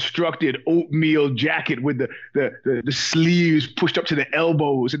unconstructed oatmeal jacket with the sleeves pushed up to the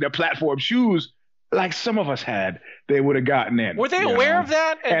elbows and their platform shoes, like some of us had, they would have gotten in. Were they aware of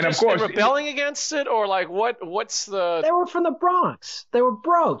that and of course rebelling against it, or like what's the? They were from the Bronx. They were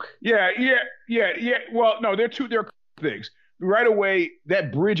broke. Yeah. Well, no, they're things. Right away,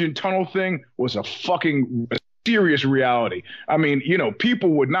 that bridge and tunnel thing was a fucking serious reality. I mean,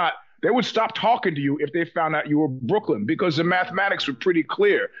 people would not They would stop talking to you if they found out you were Brooklyn, because the mathematics were pretty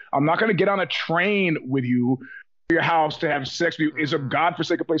clear. I'm not going to get on a train with you to your house to have sex with you. It's a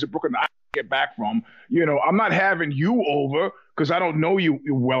godforsaken place in Brooklyn that I can get back from. You know, I'm not having you over because I don't know you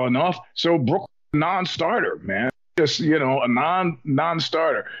well enough. So Brooklyn, non-starter, man. Just, you know, a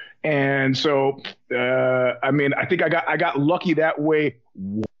non-starter. And so, I mean, I think I got lucky that way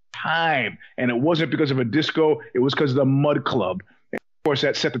one time. And it wasn't because of a disco. It was because of the Mud Club. Of course,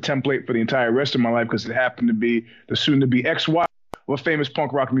 that set the template for the entire rest of my life because it happened to be the soon-to-be ex-wife of a famous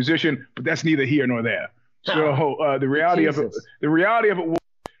punk rock musician, but that's neither here nor there. So the reality of it was,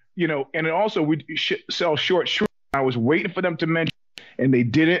 you know, and it also we sell short shrimp. I was waiting for them to mention, and they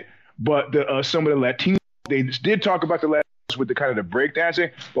didn't. But some of the Latino, they did talk about the Latinos with the kind of the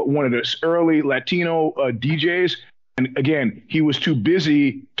breakdancing, but one of the early Latino DJs, and again, he was too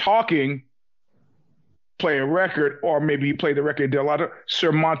busy talking. Play a record, or maybe he played the record. A lot of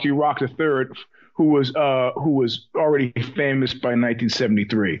Sir Monty Rock III, who was already famous by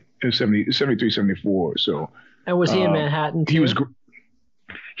 1973, 73, 74. So, and was he in Manhattan too?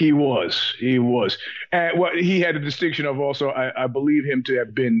 He was, and what he had a distinction of also, I believe him to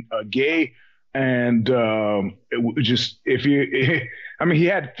have been gay, and he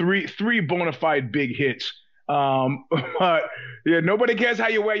had three bona fide big hits. But yeah, nobody cares how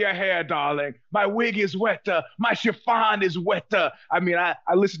you wear your hair, darling. My wig is wetter. My chiffon is wetter. I mean, I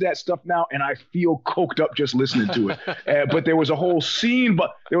listen to that stuff now and I feel coked up just listening to it. But there was a whole scene,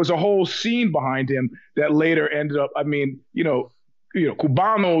 behind him that later ended up, I mean, you know,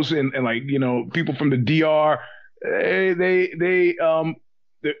 Cubanos and like, you know, people from the DR,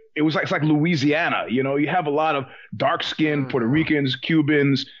 it was like, it's like Louisiana, you know, you have a lot of dark skinned Puerto Ricans,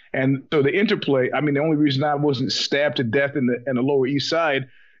 Cubans. And so the interplay, I mean, the only reason I wasn't stabbed to death in the Lower East Side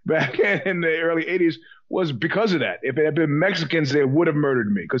back in the early 80s was because of that. If it had been Mexicans, they would have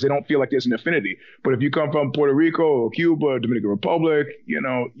murdered me because they don't feel like there's an affinity. But if you come from Puerto Rico or Cuba or Dominican Republic, you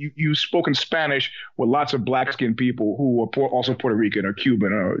know, you've spoken Spanish with lots of black skinned people who are also Puerto Rican or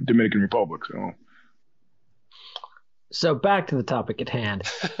Cuban or Dominican Republic. So back to the topic at hand.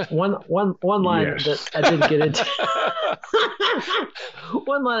 One line that I didn't get into.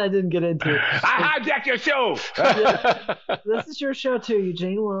 One line I didn't get into. I hijacked your show. This is your show too,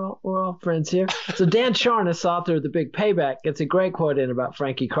 Eugene. We're all friends here. So Dan Charnas, author of The Big Payback, gets a great quote in about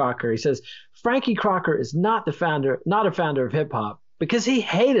Frankie Crocker. He says, "Frankie Crocker is not a founder of hip hop because he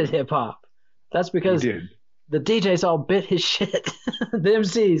hated hip hop. That's because the DJs all bit his shit. The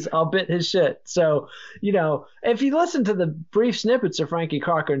MCs all bit his shit. So, you know, if you listen to the brief snippets of Frankie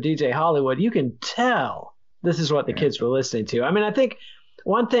Crocker and DJ Hollywood, you can tell this is what the kids were listening to. I mean, I think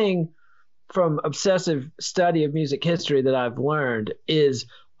one thing from obsessive study of music history that I've learned is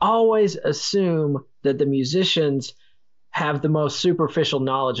always assume that the musicians have the most superficial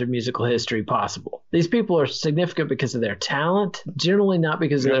knowledge of musical history possible. These people are significant because of their talent, generally not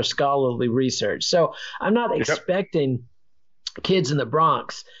because of their scholarly research. So I'm not expecting kids in the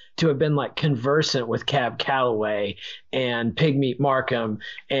Bronx to have been like conversant with Cab Calloway and Pigmeat Markham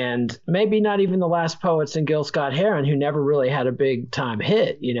and maybe not even the Last Poets and Gil Scott-Heron, who never really had a big time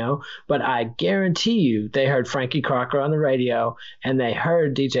hit, you know, but I guarantee you they heard Frankie Crocker on the radio and they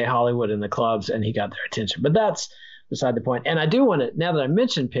heard DJ Hollywood in the clubs and he got their attention. But that's beside the point. And I do want to, now that I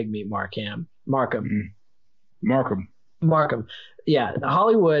mentioned Pigmeat Markham. Yeah,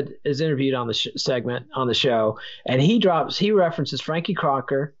 Hollywood is interviewed on the segment on the show, and he references Frankie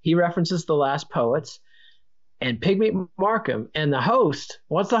Crocker, he references the Last Poets, and Pigmeat Markham. And the host,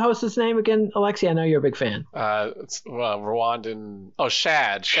 what's the host's name again, Alexi? I know you're a big fan. It's Rwandan. Oh,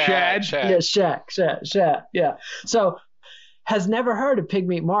 Shad. Yeah, Shad. Yeah. So has never heard of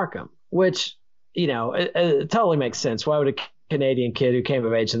Pigmeat Markham, which, you know, it totally makes sense. Why would a Canadian kid who came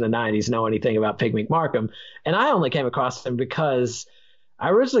of age in the 90s know anything about Pigmeat Markham? And I only came across him because I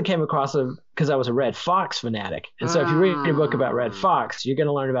originally came across him because I was a Red Fox fanatic. And so if you read a book about Red Fox, you're going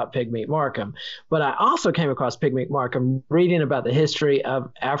to learn about Pigmeat Markham. But I also came across Pigmeat Markham reading about the history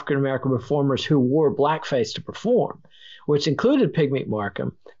of African-American performers who wore blackface to perform, which included Pigmeat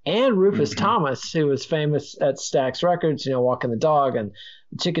Markham and Rufus Thomas, who was famous at Stax Records, you know, Walking the Dog and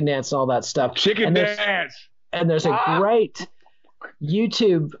Chicken Dance and all that stuff. Chicken Dance. And there's a great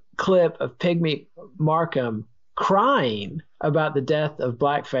YouTube clip of Pigmeat Markham crying about the death of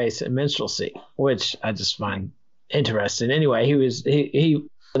blackface and minstrelsy, which I just find interesting. Anyway, he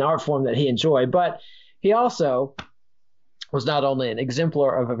an art form that he enjoyed, but he also was not only an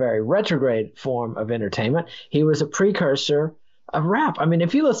exemplar of a very retrograde form of entertainment, he was a precursor of rap. I mean,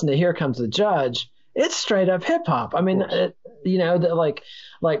 if you listen to Here Comes the Judge, it's straight up hip hop. I mean, you know, like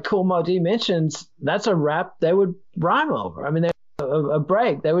Kool Moe Dee mentions, that's a rap they would rhyme over. I mean, they a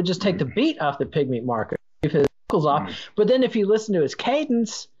break. They would just take the beat off the Pigmeat Marker, leave his vocals off. But then if you listen to his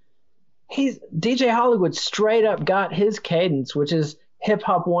cadence, DJ Hollywood straight up got his cadence, which is hip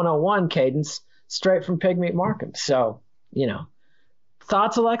hop 101 cadence, straight from Pigmeat Markham. So,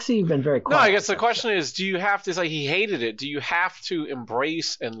 thoughts, Alexi? You've been very quiet. No, I guess the question is, do you have to, he hated it. Do you have to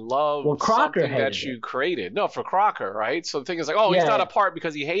embrace and love something that you created? No, for Crocker, right? So the thing is he's not a part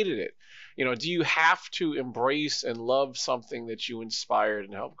because he hated it. Do you have to embrace and love something that you inspired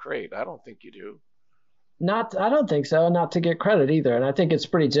and helped create? I don't think you do. I don't think so. Not to get credit either. And I think it's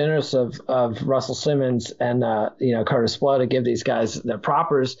pretty generous of Russell Simmons and Curtis Blow to give these guys their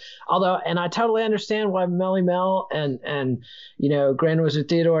propers. Although, and I totally understand why Melly Mel and Grand Wizard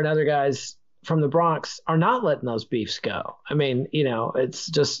Theodore and other guys from the Bronx are not letting those beefs go. I mean, it's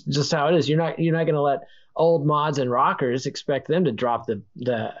just how it is. You're not going to let old mods and rockers expect them to drop the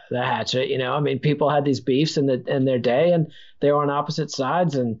hatchet. I mean, people had these beefs in their day, and they were on opposite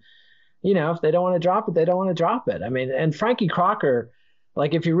sides, and if they don't want to drop it, they don't want to drop it. I mean, and Frankie Crocker,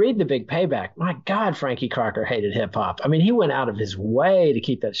 like if you read The Big Payback, my God, Frankie Crocker hated hip hop. I mean, he went out of his way to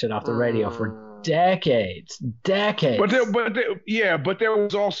keep that shit off the radio for decades. But there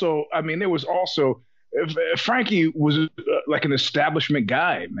was also Frankie was like an establishment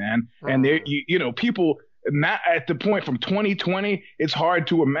guy, man. And there, people not at the point from 2020, it's hard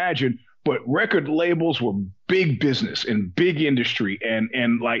to imagine. But record labels were big business and big industry.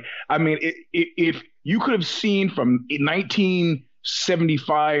 If you could have seen from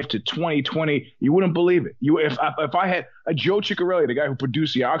 1975 to 2020, you wouldn't believe it. If I had Joe Ciccarelli, the guy who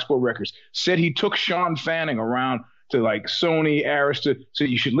produced the Oxbow records, said he took Sean Fanning around to like Sony, Arista, said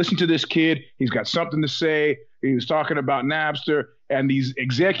you should listen to this kid. He's got something to say. He was talking about Napster. And these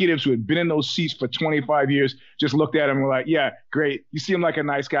executives who had been in those seats for 25 years just looked at him and were like, yeah, great. You seem like a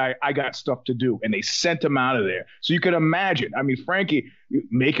nice guy. I got stuff to do. And they sent him out of there. So you could imagine, Frankie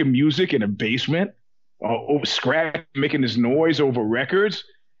making music in a basement, making this noise over records.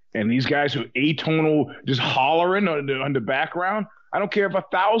 And these guys who atonal, just hollering on the background. I don't care if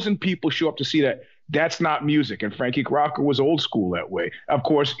 1,000 people show up to see that. That's not music. And Frankie Crocker was old school that way. Of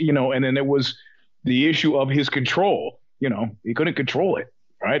course, and then there was the issue of his control. He couldn't control it,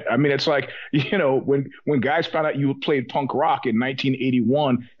 right? I mean, it's like, when guys found out you played punk rock in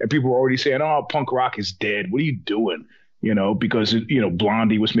 1981 and people were already saying, oh, punk rock is dead. What are you doing? Because,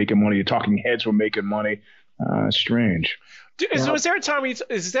 Blondie was making money, the Talking Heads were making money. Strange. Was there a time,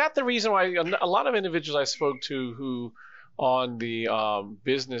 is that the reason why a lot of individuals I spoke to who on the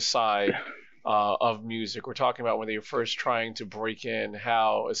business side of music were talking about when they were first trying to break in,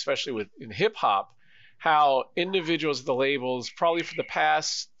 how, especially in hip hop, how individuals at the labels probably for the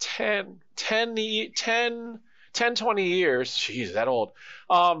past 10, 20 years, geez, that old,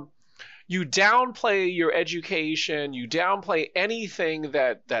 you downplay your education, you downplay anything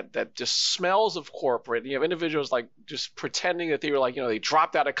that just smells of corporate. You have individuals like just pretending that they were like, they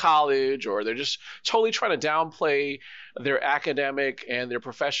dropped out of college, or they're just totally trying to downplay their academic and their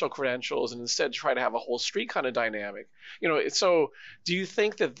professional credentials and instead try to have a whole street kind of dynamic. So do you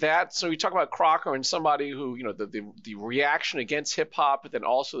think so you talk about Crocker and somebody who, the reaction against hip hop, but then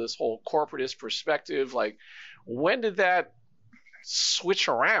also this whole corporatist perspective, like when did that switch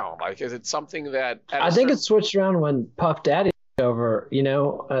around? Like, is it something that I think it switched around when Puff Daddy took over,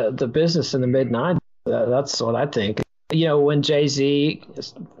 the business in the mid 90s. That's what I think. When Jay-Z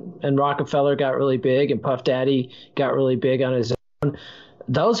and Rockefeller got really big and Puff Daddy got really big on his own,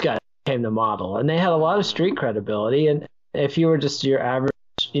 those guys became the model, and they had a lot of street credibility. And if you were just your average,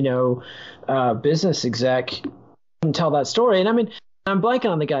 business exec, you can tell that story. And I mean, I'm blanking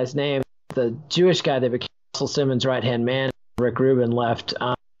on the guy's name, the Jewish guy that became Russell Simmons' right-hand man. Rick Rubin left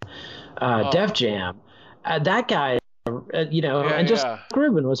Def Jam. That guy, Rick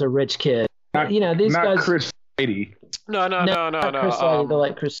Rubin was a rich kid. These guys. Chris Sadie. No. Chris Sadie, the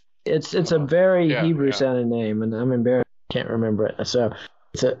late Chris. It's a very Hebrew sounding name, and I'm embarrassed I can't remember it. So,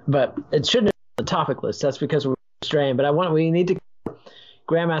 but it shouldn't have been on the topic list. That's because we're straying. But we need to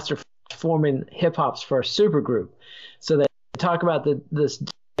Grandmaster forming hip hop's first supergroup, so they talk about the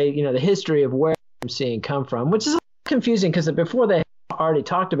history of where MCing come from, which is confusing because before they already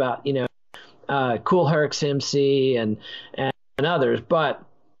talked about Kool Herc's MC and others, but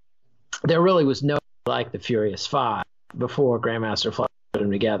there really was no like the Furious Five before Grandmaster Flash put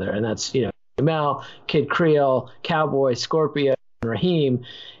them together, and that's Mel, Kid Creole, Cowboy, Scorpio, and Raheem.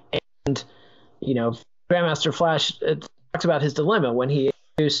 And Grandmaster Flash talks about his dilemma when he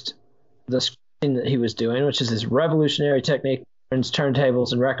introduced the screen that he was doing, which is his revolutionary technique, turns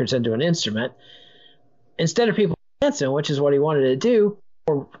turntables and records into an instrument. Instead of people dancing, which is what he wanted to do,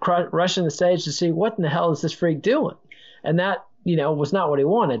 or rushing the stage to see what in the hell is this freak doing, and that was not what he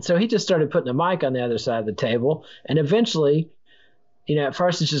wanted. So he just started putting a mic on the other side of the table. And eventually, at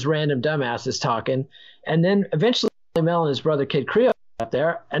first it's just random dumbasses talking. And then eventually Mel and his brother Kid Creole up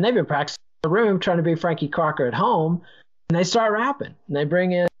there, and they've been practicing in the room trying to be Frankie Crocker at home. And they start rapping. And they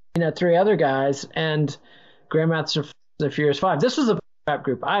bring in, 3 other guys and Grandmaster the Furious Five. This was the rap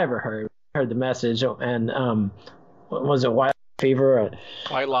group I ever heard the Message. And was it White Fever? Or,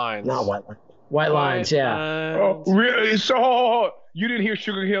 White Lines. Not White Lines. White Lines, yeah. Oh, really? So you didn't hear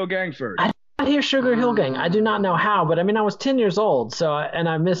Sugar Hill Gang first? I did hear Sugar Hill Gang. I do not know how, but I mean, I was 10 years old, so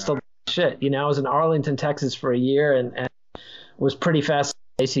I missed a lot of shit. I was in Arlington, Texas for a year and was pretty fast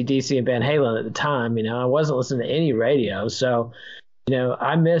AC/DC and Van Halen at the time. I wasn't listening to any radio, so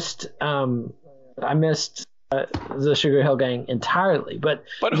I missed the Sugar Hill Gang entirely. But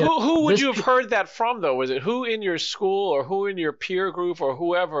who would you have heard that from, though? Was it who in your school or who in your peer group or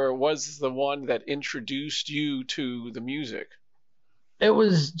whoever was the one that introduced you to the music? It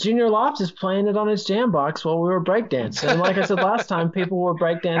was Junior Loftus playing it on his jam box while we were breakdancing. And like I said last time, people were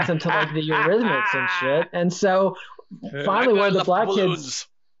breakdancing to like the Eurythmics and shit. And so finally one of the black kids...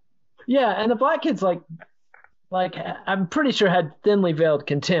 Yeah, and the black kids like I'm pretty sure had thinly veiled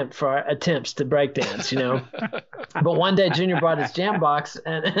contempt for our attempts to breakdance, But one day Junior brought his jam box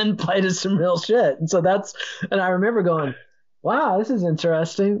and played us some real shit. And so and I remember going, wow, this is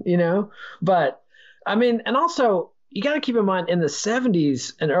interesting, But I mean, and also you got to keep in mind in the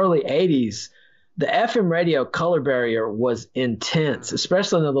 70s and early 80s, the FM radio color barrier was intense,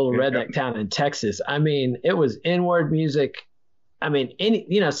 especially in a little redneck town in Texas. I mean, it was N-word music. I mean,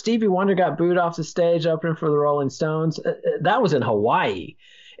 Stevie Wonder got booed off the stage opening for the Rolling Stones. That was in Hawaii.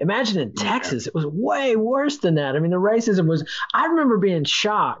 Imagine in Texas, it was way worse than that. I mean, the racism was, I remember being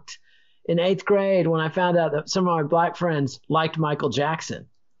shocked in 8th grade when I found out that some of my black friends liked Michael Jackson.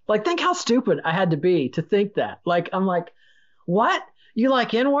 Like, think how stupid I had to be to think that. Like, I'm like, what? You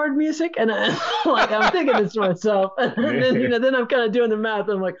like N-word music? And I'm thinking this to myself. And then, then I'm kind of doing the math.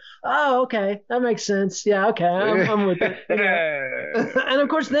 And I'm like, oh, okay. That makes sense. Yeah, okay. I'm with it. And of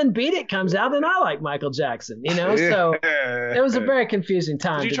course, then Beat It comes out and I like Michael Jackson, So it was a very confusing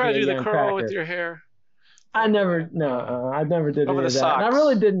time. Did you try to do the curl with your hair? I never did any of that. And I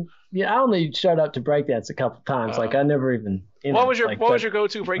really didn't. I only showed up to breakdance a couple times. Like I never even. What was your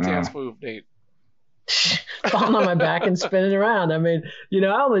go-to breakdance move, Nate? Falling on my back and spinning around. I mean,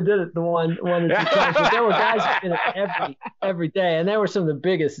 I only did it the one or two times, but there were guys who did it every day, and they were some of the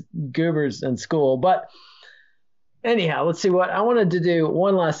biggest goobers in school. But anyhow, let's see what I wanted to do.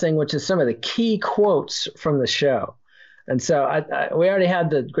 One last thing, which is some of the key quotes from the show. And so we already had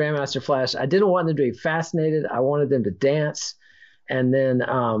the Grandmaster Flash. I didn't want them to be fascinated. I wanted them to dance. And then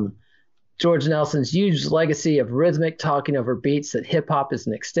George Nelson's huge legacy of rhythmic talking over beats that hip hop is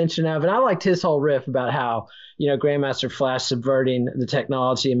an extension of. And I liked his whole riff about how, Grandmaster Flash subverting the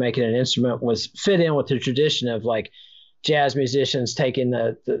technology and making it an instrument was fit in with the tradition of like jazz musicians taking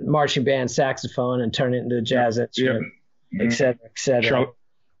the marching band saxophone and turning it into a jazz instrument, et cetera, et cetera.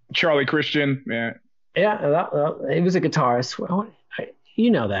 Charlie Christian, yeah. Yeah, he was a guitarist. Well,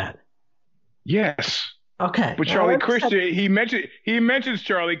 you know that. Yes. Okay. But Charlie Christian, he mentions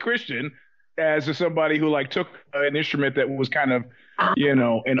Charlie Christian as somebody who like took an instrument that was kind of,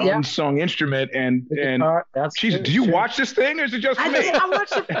 an unsung instrument and Jesus, did you watch this thing or is it just me? I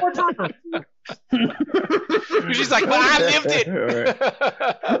watched it 4 times. She's like, but I lived it.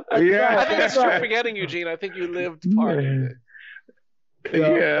 Yeah. I think that's you're forgetting, Eugene. I think you lived part of it.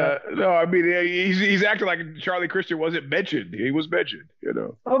 Yeah, no, I mean he's acting like Charlie Christian wasn't mentioned. He was mentioned,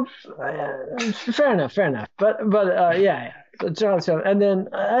 Oh, fair enough. But yeah. So, and then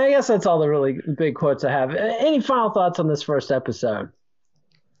I guess that's all the really big quotes I have. Any final thoughts on this first episode,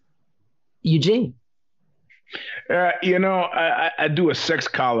 Eugene? I do a sex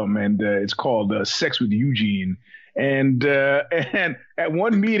column, and it's called Sex with Eugene. And at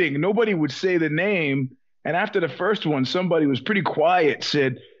one meeting, nobody would say the name. And after the first one, somebody was pretty quiet,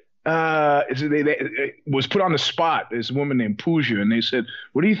 said, they was put on the spot, this woman named Pooja, and they said,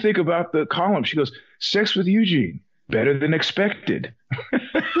 what do you think about the column? She goes, Sex with Eugene, better than expected.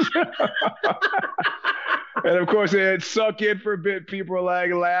 And of course, it sunk in for a bit. People were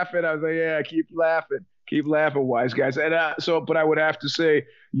like laughing. I was like, yeah, keep laughing, wise guys. And but I would have to say,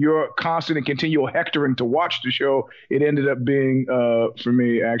 your constant and continual hectoring to watch the show, it ended up being, for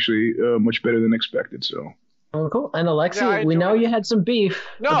me, actually much better than expected. So. Oh, cool. And Alexi, we know you had some beef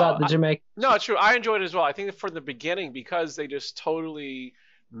about the Jamaican. No, it's true. I enjoyed it as well. I think from the beginning, because they just totally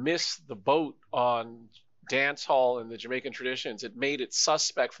missed the boat on dance hall and the Jamaican traditions, it made it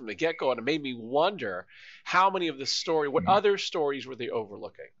suspect from the get-go, and it made me wonder how many of the story, what other stories were they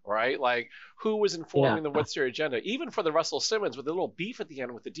overlooking, right? Like, who was informing them, what's their agenda? Even for the Russell Simmons, with the little beef at the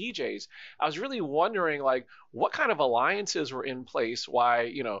end with the DJs, I was really wondering, like, what kind of alliances were in place? Why,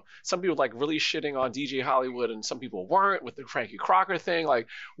 you know, some people like really shitting on DJ Hollywood and some people weren't, with the Frankie Crocker thing. Like,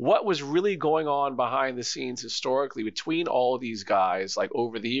 what was really going on behind the scenes historically between all of these guys, like,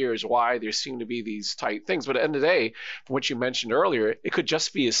 over the years, why there seemed to be these tight things? But at the end of the day, from what you mentioned earlier, it could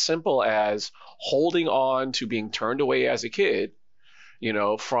just be as simple as holding on to being turned away as a kid, you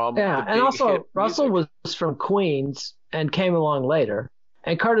know, from the big and also hit Russell music. was from Queens and came along later,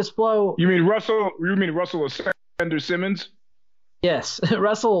 and Curtis Blow. You mean Russell Ascender Simmons? Yes,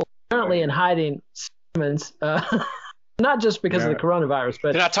 Russell currently in hiding. Simmons, not just because of the coronavirus,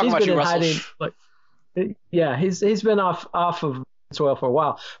 but They're not talking he's about been you, in Russell. hiding. Like, he's been off of soil for a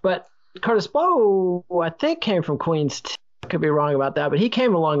while, but Curtis Blow, I think, came from Queens. I could be wrong about that, but he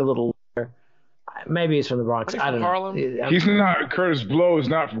came along a little later. Maybe he's from the Bronx. Wasn't he I don't from know. Harlem? He's not. Curtis Blow is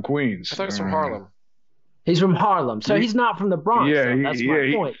not from Queens. I thought it was from Harlem. He's from Harlem, so he's not from the Bronx. Yeah, though. That's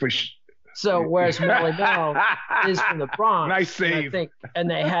my point. So whereas Melly Mel is from the Bronx, Nice save. and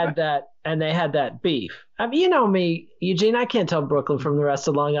they had that beef. I mean, you know me, Eugene. I can't tell Brooklyn from the rest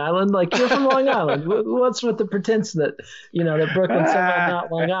of Long Island. Like, you're from Long Island. What's with the pretense that that Brooklyn's somehow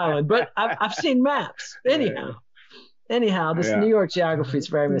not Long Island? But I've seen maps. Anyhow, this New York geography is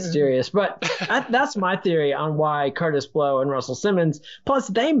very mysterious. But that's my theory on why Curtis Blow and Russell Simmons. Plus,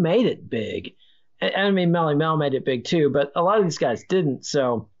 they made it big. I mean, Melly Mel made it big too, but a lot of these guys didn't.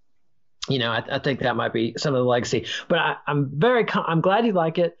 So, I think that might be some of the legacy. But I'm glad you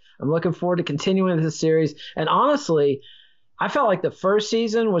like it. I'm looking forward to continuing this series. And honestly, I felt like the first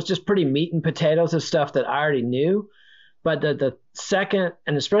season was just pretty meat and potatoes of stuff that I already knew. But the second,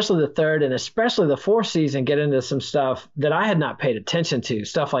 and especially the third, and especially the fourth season, get into some stuff that I had not paid attention to.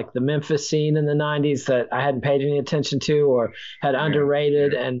 Stuff like the Memphis scene in the 90s that I hadn't paid any attention to or had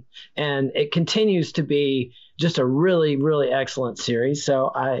underrated. And it continues to be just a really, really excellent series.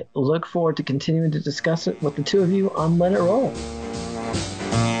 So I look forward to continuing to discuss it with the two of you on Let It Roll.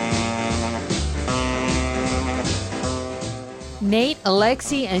 Nate,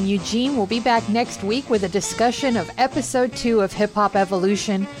 Alexi, and Eugene will be back next week with a discussion of Episode 2 of Hip Hop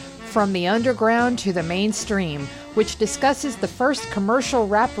Evolution, From the Underground to the Mainstream, which discusses the first commercial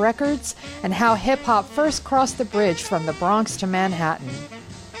rap records and how hip-hop first crossed the bridge from the Bronx to Manhattan.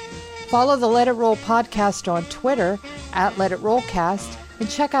 Follow the Let It Roll podcast on Twitter @LetItRollCast, and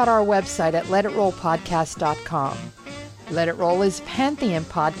check out our website at letitrollpodcast.com. Let It Roll is Pantheon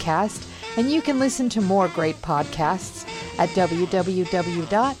Podcast, and you can listen to more great podcasts at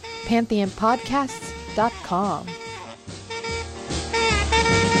www.pantheonpodcasts.com.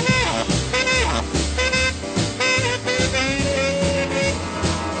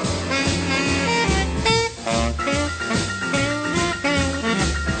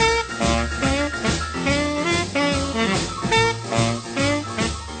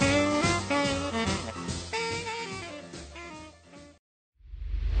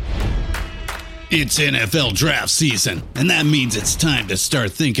 It's NFL draft season, and that means it's time to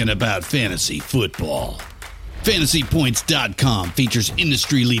start thinking about fantasy football. FantasyPoints.com features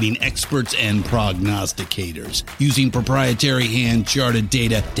industry-leading experts and prognosticators using proprietary hand-charted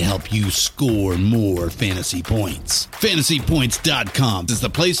data to help you score more fantasy points. FantasyPoints.com is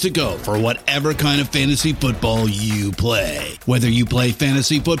the place to go for whatever kind of fantasy football you play. Whether you play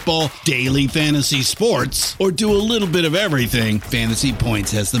fantasy football, daily fantasy sports, or do a little bit of everything, Fantasy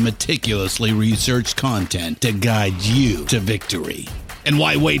Points has the meticulously researched content to guide you to victory. And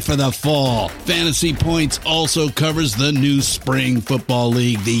why wait for the fall? Fantasy Points also covers the new spring football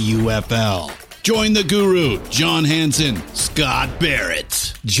league, the UFL. Join the guru, John Hansen, Scott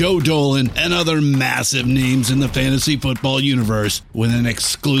Barrett, Joe Dolan, and other massive names in the fantasy football universe with an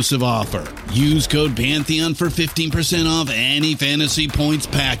exclusive offer. Use code Pantheon for 15% off any Fantasy Points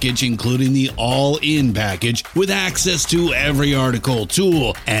package, including the all-in package, with access to every article,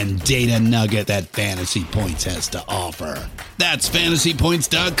 tool, and data nugget that Fantasy Points has to offer. That's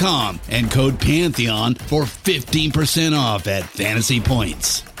FantasyPoints.com and code Pantheon for 15% off at Fantasy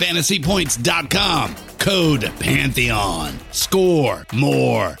Points. FantasyPoints.com, code Pantheon. Score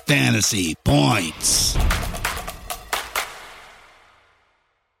more fantasy points.